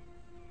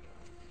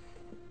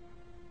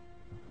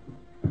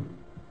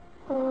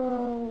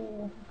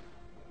 Oh.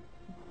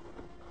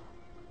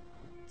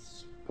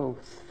 It's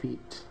both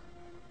feet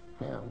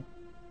now.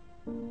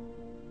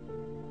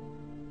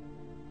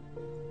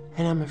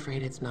 And I'm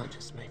afraid it's not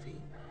just my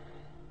feet.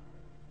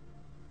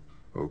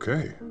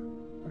 Okay.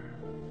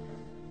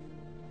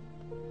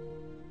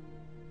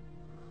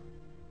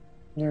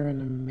 You're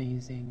an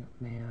amazing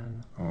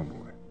man. Oh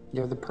boy.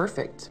 You're the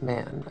perfect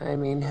man. I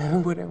mean, who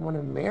wouldn't want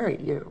to marry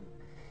you?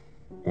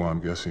 Well, I'm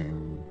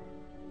guessing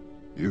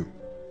you.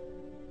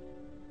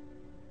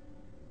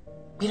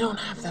 We don't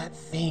have that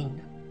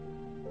thing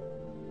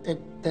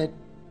that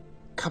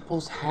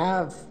couples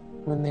have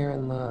when they're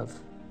in love.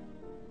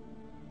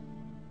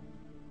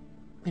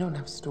 We don't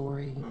have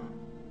story.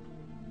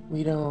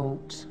 We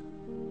don't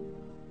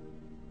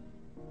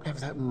have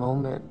that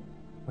moment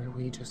where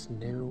we just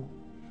knew.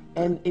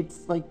 And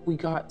it's like we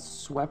got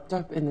swept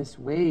up in this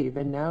wave,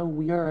 and now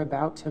we are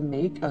about to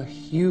make a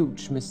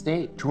huge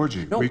mistake.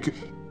 Georgie, no, we could...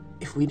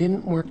 If we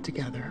didn't work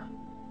together,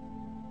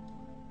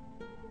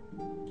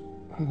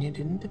 and you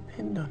didn't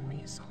depend on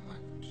me so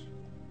much,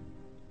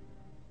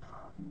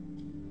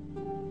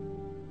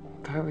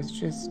 if I was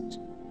just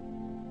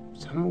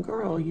some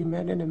girl you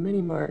met in a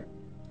mini mart,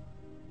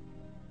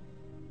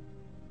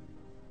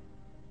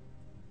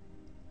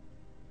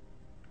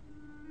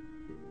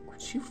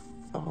 would you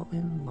fall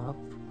in love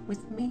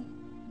with me?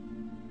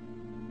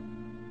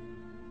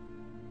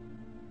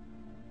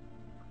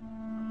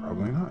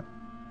 Probably not.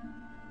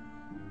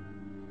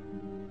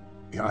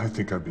 Yeah, I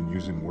think I've been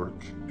using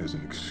work as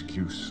an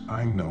excuse.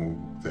 I know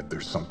that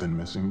there's something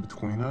missing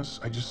between us.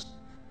 I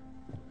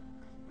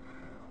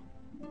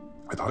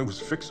thought it was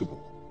fixable,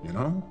 you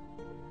know?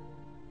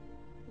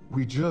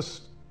 We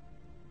just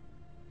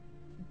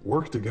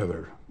worked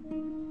together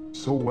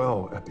so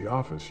well at the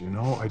office, you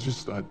know? I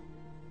just thought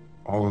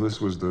all of this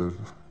was the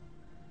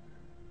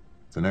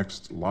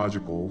next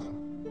logical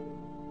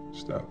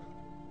step.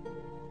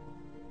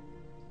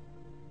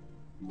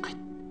 I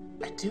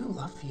do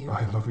love you.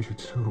 I love you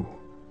too.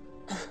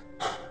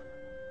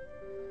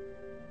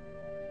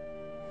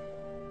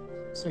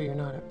 So you're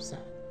not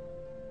upset?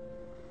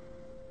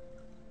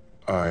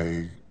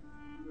 I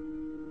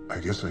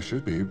guess I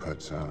should be,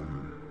 but,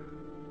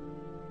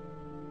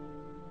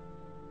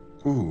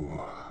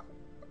 ooh,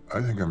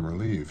 I think I'm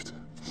relieved.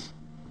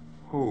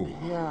 Ooh.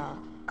 Yeah.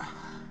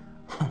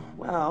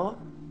 Well,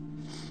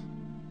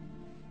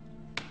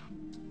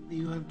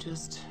 you have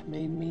just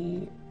made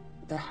me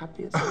the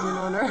happiest woman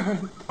on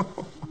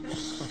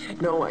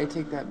earth. No, I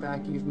take that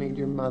back. You've made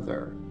your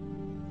mother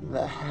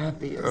the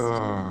happiest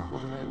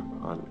woman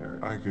on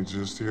earth. I can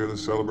just hear the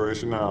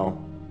celebration now.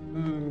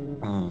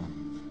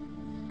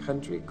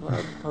 Country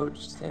club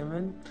poached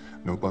salmon?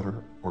 No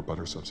butter or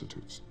butter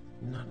substitutes.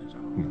 None at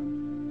all. No.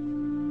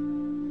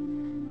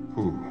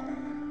 Ooh.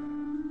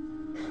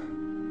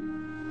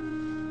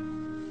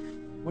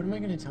 What am I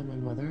gonna tell my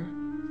mother?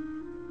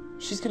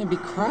 She's gonna be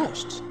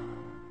crushed.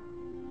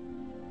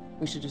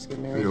 We should just get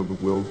married. Yeah,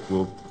 but we'll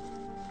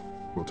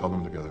tell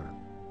them together.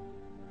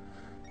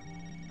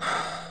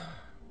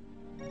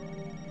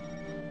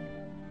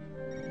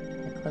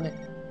 The clinic.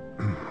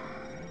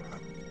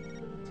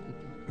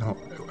 No,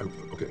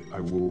 okay, I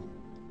will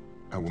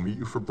meet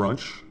you for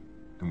brunch,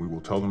 and we will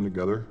tell them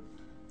together.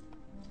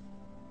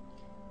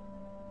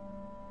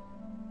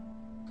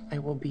 I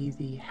will be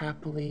the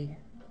happily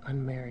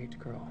unmarried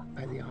girl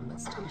by the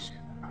omelet station.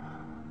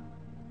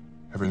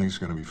 Everything's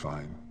gonna be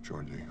fine,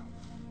 Georgie.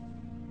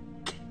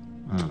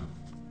 I know.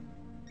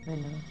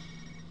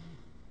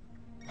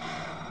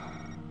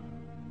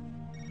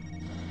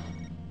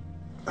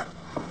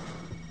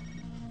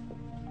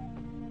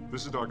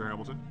 This is Dr.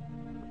 Hamilton.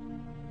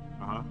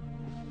 Uh-huh.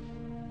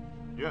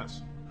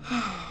 Yes.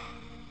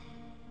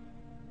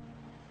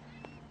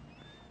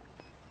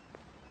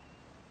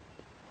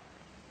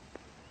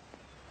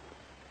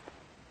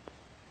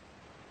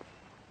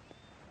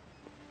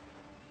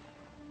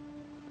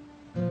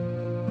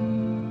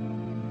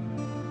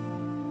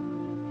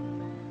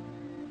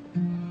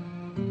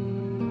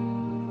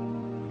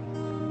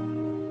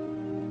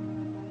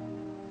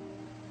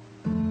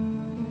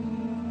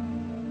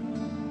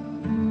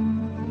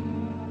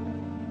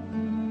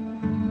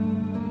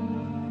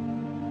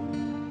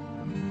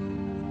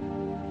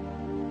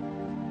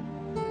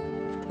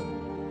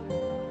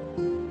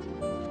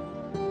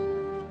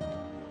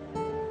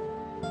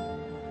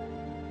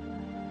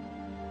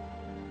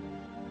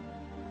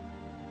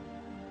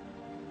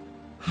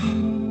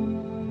 Hey,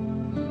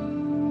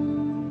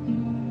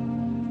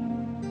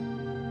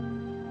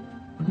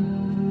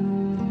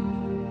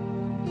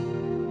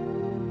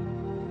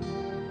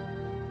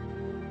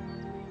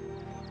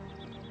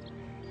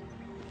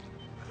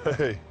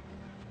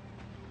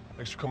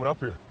 thanks for coming up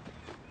here.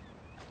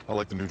 I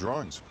like the new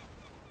drawings.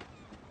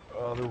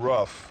 They're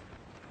rough,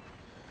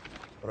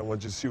 but I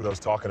wanted you to see what I was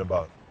talking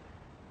about.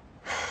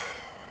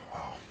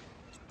 Wow,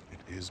 it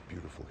is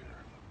beautiful here.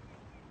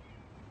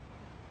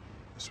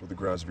 This is what the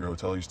grounds of your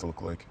hotel used to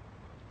look like.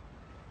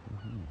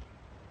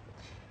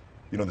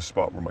 You know the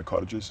spot where my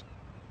cottage is?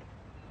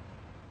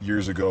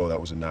 Years ago, that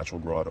was a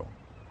natural grotto.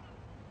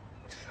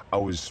 I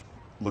was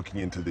looking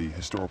into the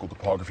historical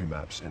topography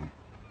maps, and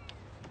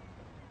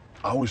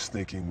I was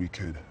thinking we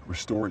could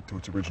restore it to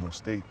its original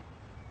state,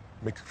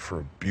 make it for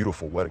a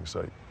beautiful wedding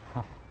site.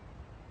 Huh.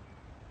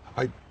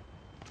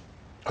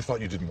 I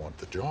thought you didn't want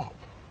the job.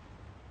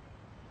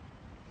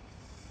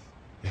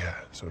 Yeah,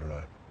 so did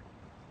I.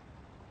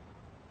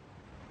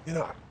 You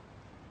know,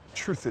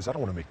 truth is, I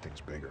don't want to make things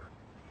bigger.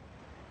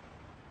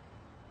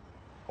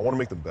 I want to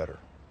make them better.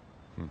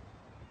 And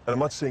I'm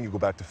not saying you go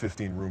back to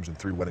 15 rooms and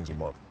 3 weddings a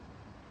month,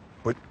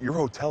 but your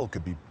hotel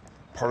could be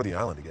part of the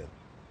island again.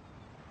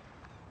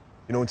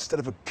 You know, instead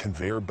of a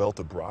conveyor belt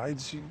of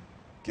brides, you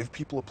give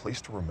people a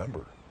place to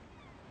remember.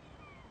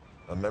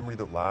 A memory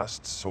that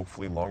lasts,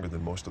 hopefully, longer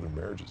than most other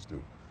marriages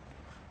do.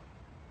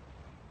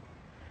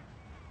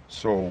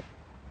 So,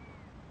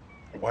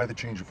 why the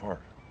change of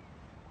heart?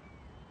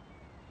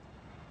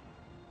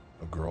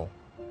 A girl.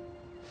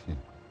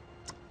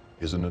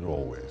 Isn't it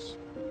always?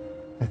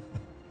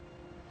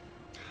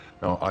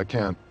 Now, I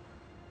can't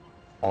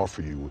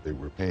offer you what they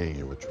were paying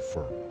you at your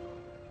firm.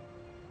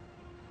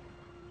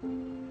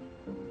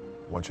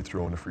 Why don't you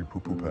throw in a free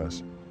poo-poo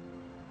pass?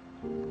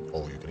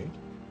 All you can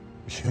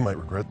eat? You might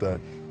regret that.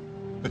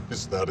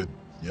 Is that a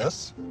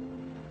yes?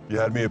 You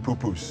had me at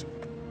poo-poos.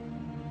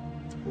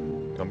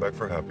 Come back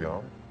for happy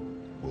hour.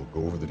 We'll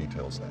go over the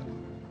details then.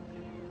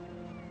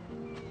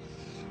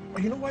 Oh,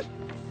 you know what?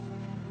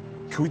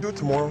 Can we do it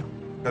tomorrow?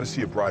 Gotta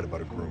see a bride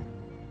about a groom.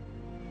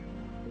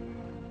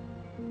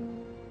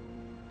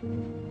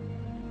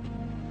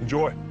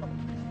 Enjoy.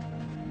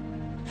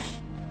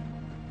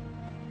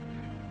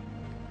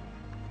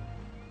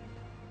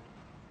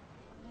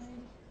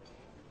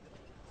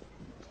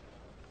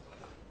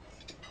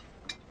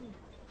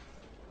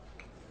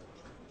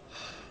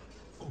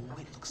 Oh,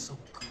 it looks so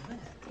good.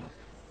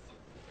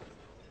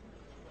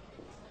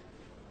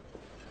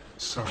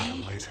 Sorry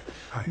I'm late.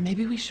 Hi.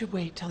 Maybe we should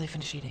wait till they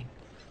finish eating.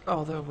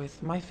 Although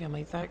with my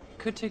family, that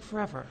could take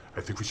forever.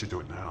 I think we should do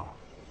it now.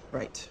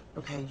 Right.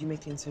 Okay, you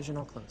make the incision,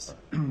 I'll close.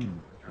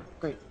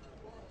 Great.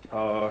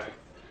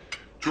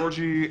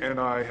 Georgie and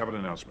I have an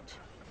announcement.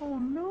 Oh,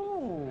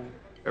 no.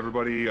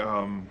 Everybody,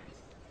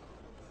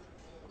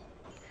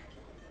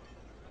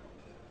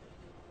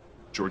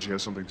 Georgie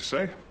has something to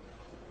say.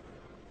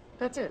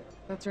 That's it.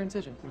 That's her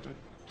incision.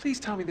 Please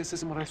tell me this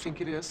isn't what I think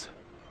it is.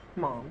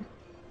 Mom.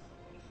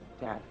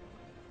 Dad.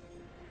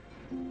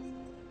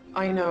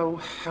 I know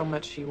how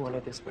much you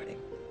wanted this wedding.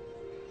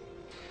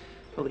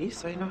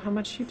 Police, I know how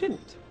much you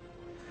didn't.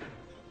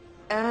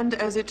 And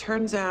as it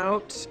turns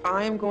out,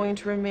 I'm going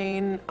to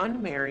remain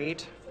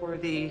unmarried for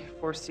the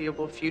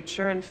foreseeable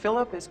future, and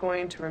Philip is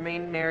going to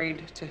remain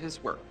married to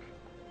his work.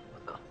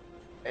 Well,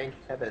 thank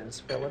heavens,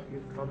 Philip,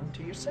 you've come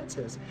to your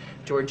senses.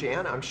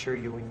 Georgiana, I'm sure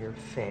you and your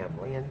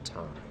family in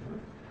time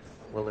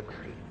will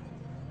agree.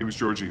 It was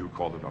Georgie who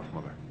called it off,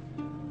 Mother.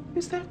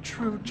 Is that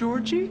true,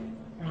 Georgie?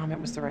 Mom,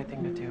 it was the right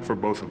thing to do. For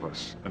both of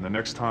us. And the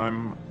next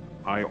time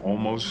I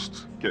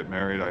almost get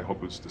married, I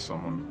hope it's to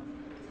someone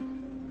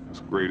as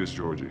great as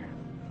Georgie.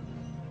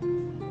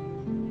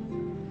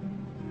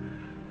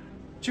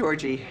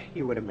 Georgie,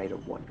 you would have made a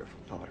wonderful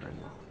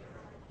daughter-in-law.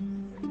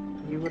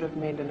 You would have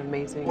made an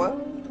amazing...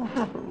 Well,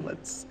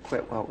 let's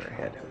quit while we're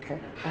ahead, okay?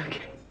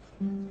 Okay.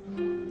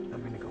 I'm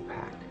gonna go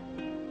pack.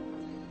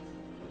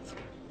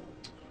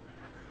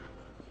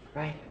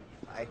 Bye.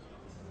 Bye.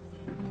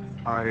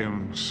 I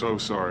am so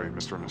sorry,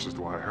 Mr. and Mrs.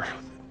 Dwyer.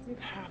 It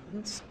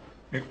happens.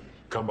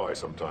 Come by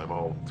sometime.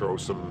 I'll throw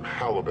some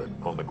halibut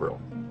on the grill.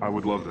 I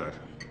would love that.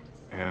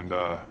 And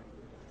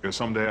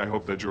someday I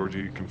hope that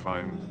Georgie can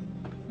find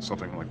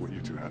something like what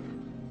you two have.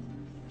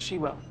 She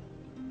will.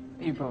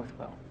 You both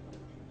will.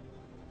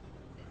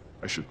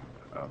 I should,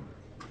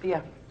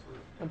 Yeah.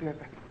 I'll be right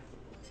back.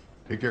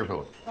 Take care,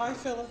 Philip. Bye,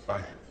 Philip.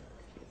 Bye.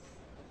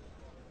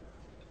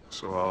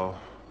 So I'll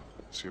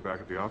see you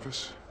back at the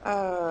office?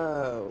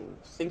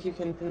 Think you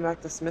can pin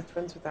back the Smith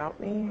twins without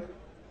me?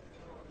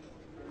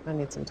 I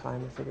need some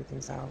time to figure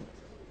things out.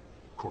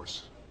 Of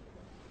course.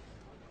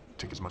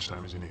 Take as much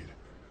time as you need.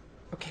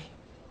 Okay.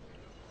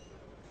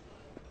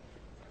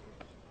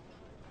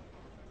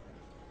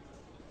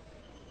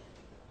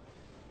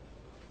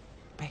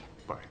 Bye.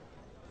 Bye.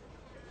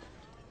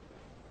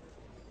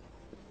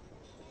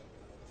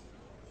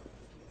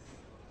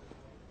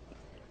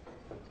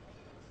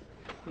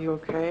 You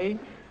okay?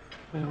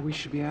 Well, we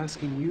should be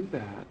asking you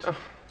that. Oh,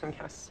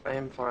 yes, I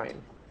am fine.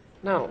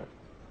 No.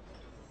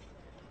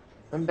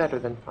 I'm better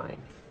than fine.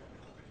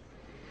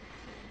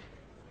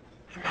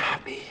 I'm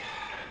happy.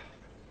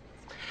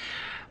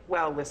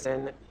 Well,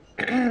 listen,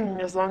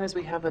 as long as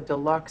we have a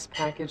deluxe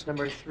package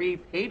number 3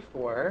 paid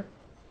for,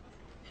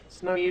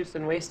 it's no use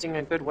in wasting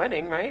a good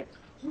wedding, right?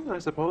 I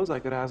suppose I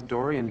could ask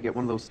Dorian to get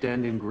one of those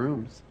stand-in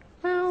grooms.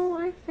 Well,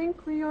 I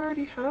think we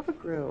already have a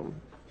groom.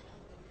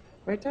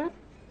 Right, Dad?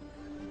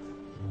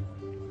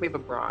 We have a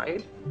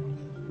bride.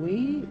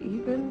 We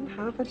even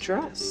have a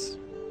dress.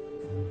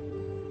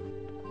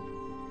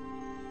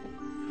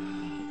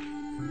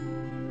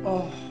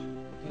 Oh,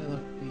 you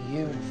look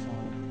beautiful.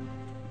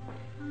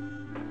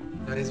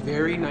 That is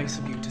very nice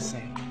of you to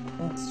say.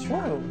 That's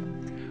true.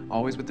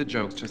 Always with the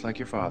jokes, just like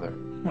your father.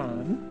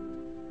 Mom,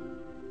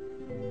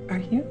 are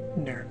you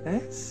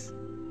nervous?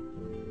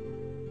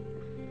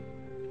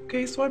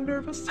 Okay, so I'm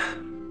nervous.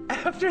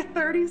 After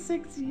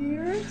 36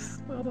 years?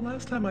 Well, the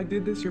last time I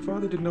did this, your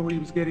father didn't know what he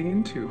was getting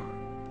into.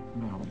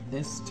 Well,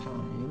 this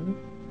time,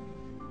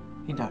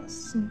 he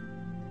does.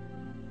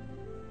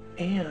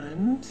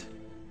 And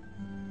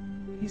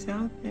he's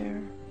out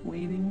there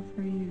waiting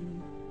for you.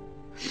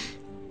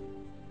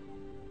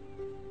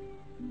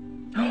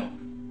 Oh,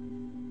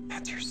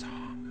 that's your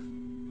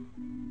song.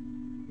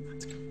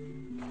 Let's go.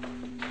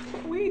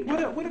 Wait,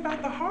 what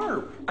about the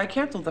harp? I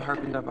canceled the harp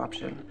and dub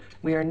option.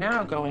 We are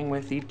now going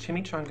with the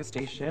Chimichanga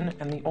Station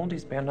and the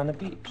Oldies Band on the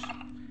beach.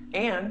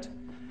 And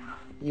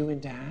you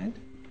and Dad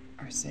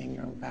are saying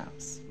your own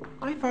vows.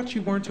 I thought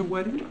you weren't a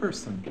wedding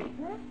person.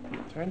 Well,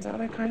 turns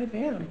out I kind of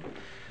am.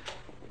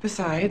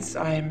 Besides,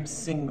 I'm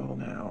single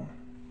now.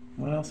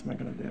 What else am I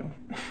gonna do?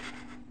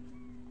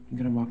 You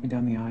gonna walk me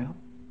down the aisle?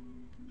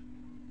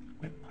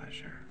 With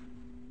pleasure.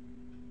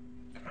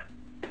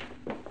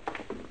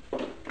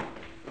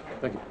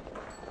 Thank you.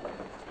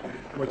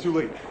 Am I too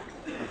late?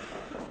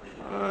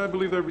 I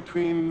believe they're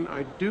between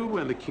I do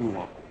and the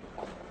quinoa.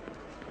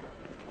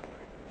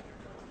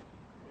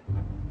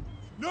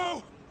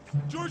 No!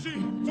 Georgie,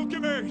 don't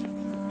get married!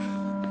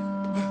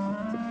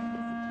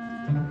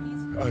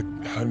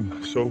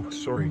 I'm so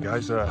sorry,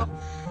 guys.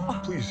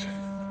 Please,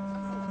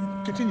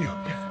 continue.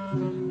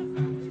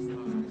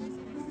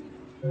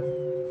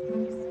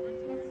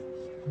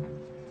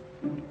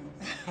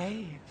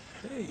 Hey.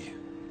 Hey.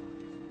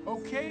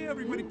 Okay,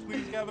 everybody,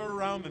 please gather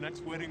around. The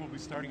next wedding will be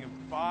starting in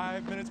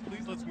 5 minutes.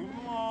 Please, let's move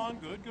along.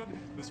 Good, good.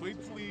 This way,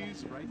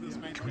 please. Right this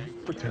way. Can we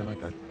pretend like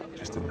that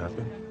just didn't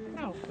happen?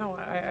 No,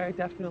 I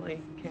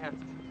definitely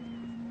can't.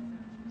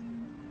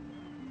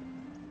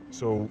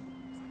 So,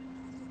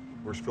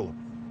 where's Philip?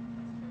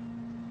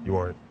 You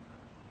aren't.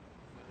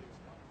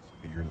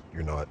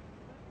 You're not.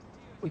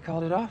 We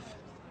called it off.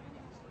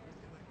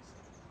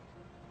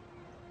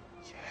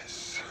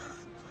 Yes.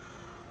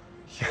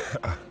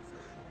 Yeah.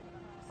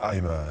 I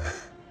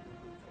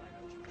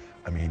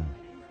mean,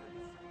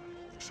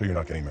 so you're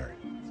not getting married?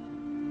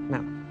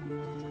 No.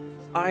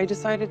 I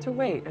decided to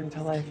wait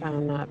until I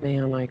found that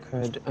man I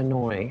could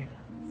annoy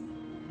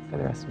for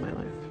the rest of my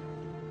life.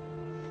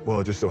 Well,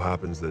 it just so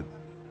happens that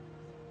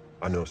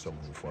I know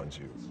someone who finds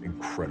you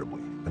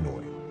incredibly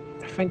annoying.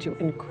 I find you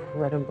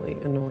incredibly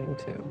annoying,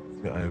 too.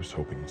 Yeah, I was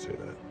hoping you'd say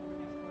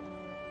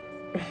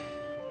that.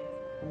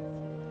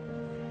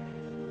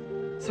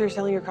 So you're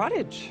selling your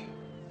cottage?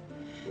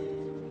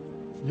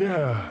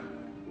 Yeah.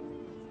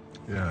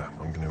 Yeah,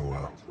 I'm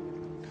gonna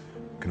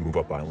move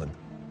up island.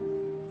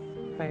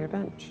 By your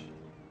bench.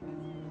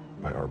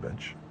 By our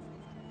bench.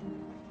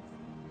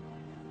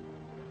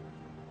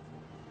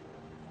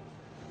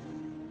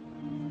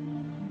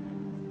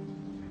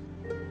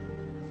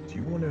 Do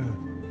you want to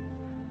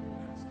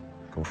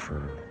go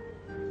for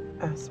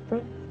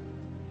aspirin?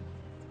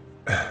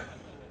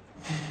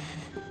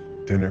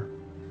 Dinner?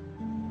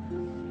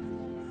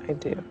 I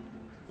do.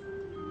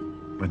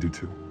 I do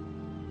too.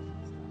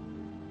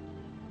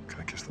 Can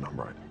I kiss the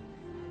number right?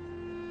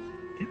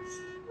 Yes.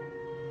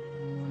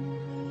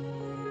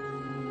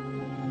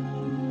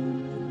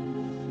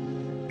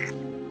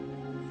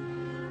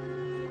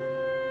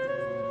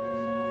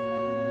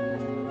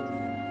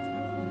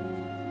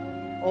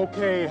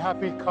 Okay,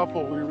 happy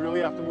couple. We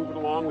really have to move it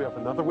along. We have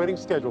another wedding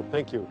scheduled.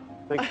 Thank you.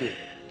 Thank you.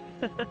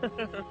 I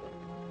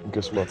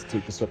guess we'll have to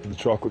take this up to the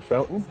chocolate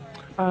fountain.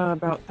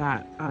 About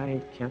that,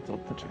 I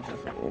canceled the chocolate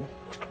fountain.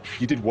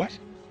 You did what?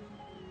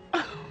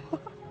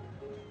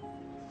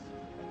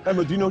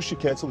 Emma, do you know she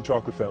canceled the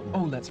chocolate fountain?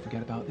 Oh, let's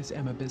forget about this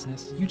Emma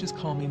business. You just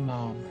call me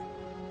Mom.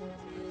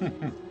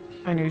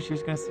 I knew she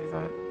was going to say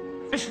that.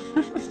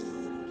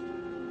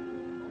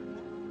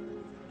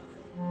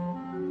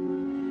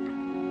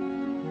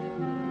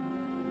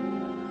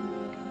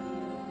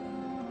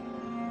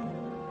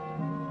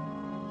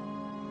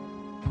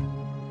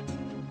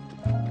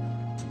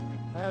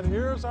 And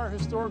here's our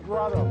historic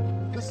grotto.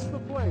 This is the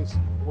place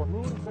where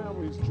ruined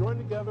families join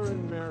together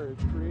in marriage,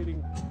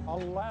 creating a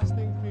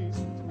lasting peace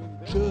between them.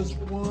 Just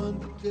one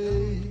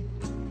day,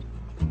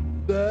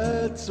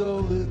 that's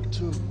all it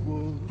took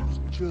was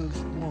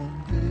just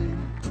one day.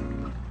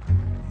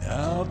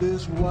 Now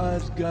this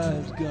wise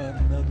guy's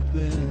got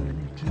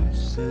nothing to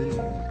say.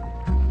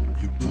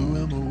 You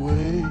blew him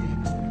away.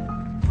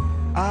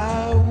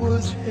 I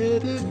was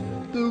headed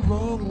the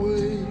wrong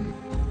way.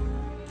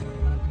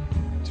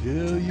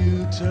 till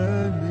you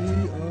turn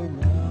me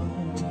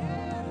around.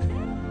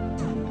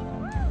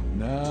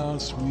 Now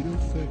sweet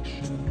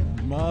affection,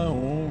 my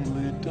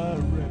only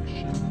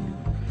direction.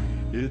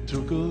 It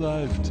took a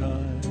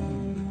lifetime,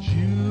 but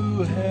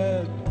you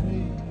had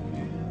me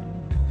in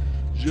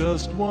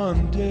just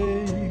one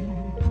day.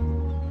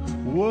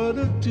 What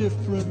a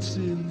difference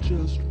in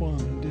just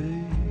one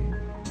day.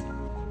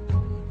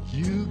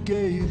 You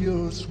gave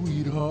your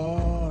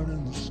sweetheart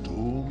and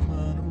stole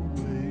mine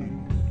away,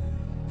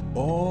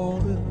 all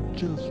in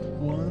just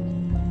one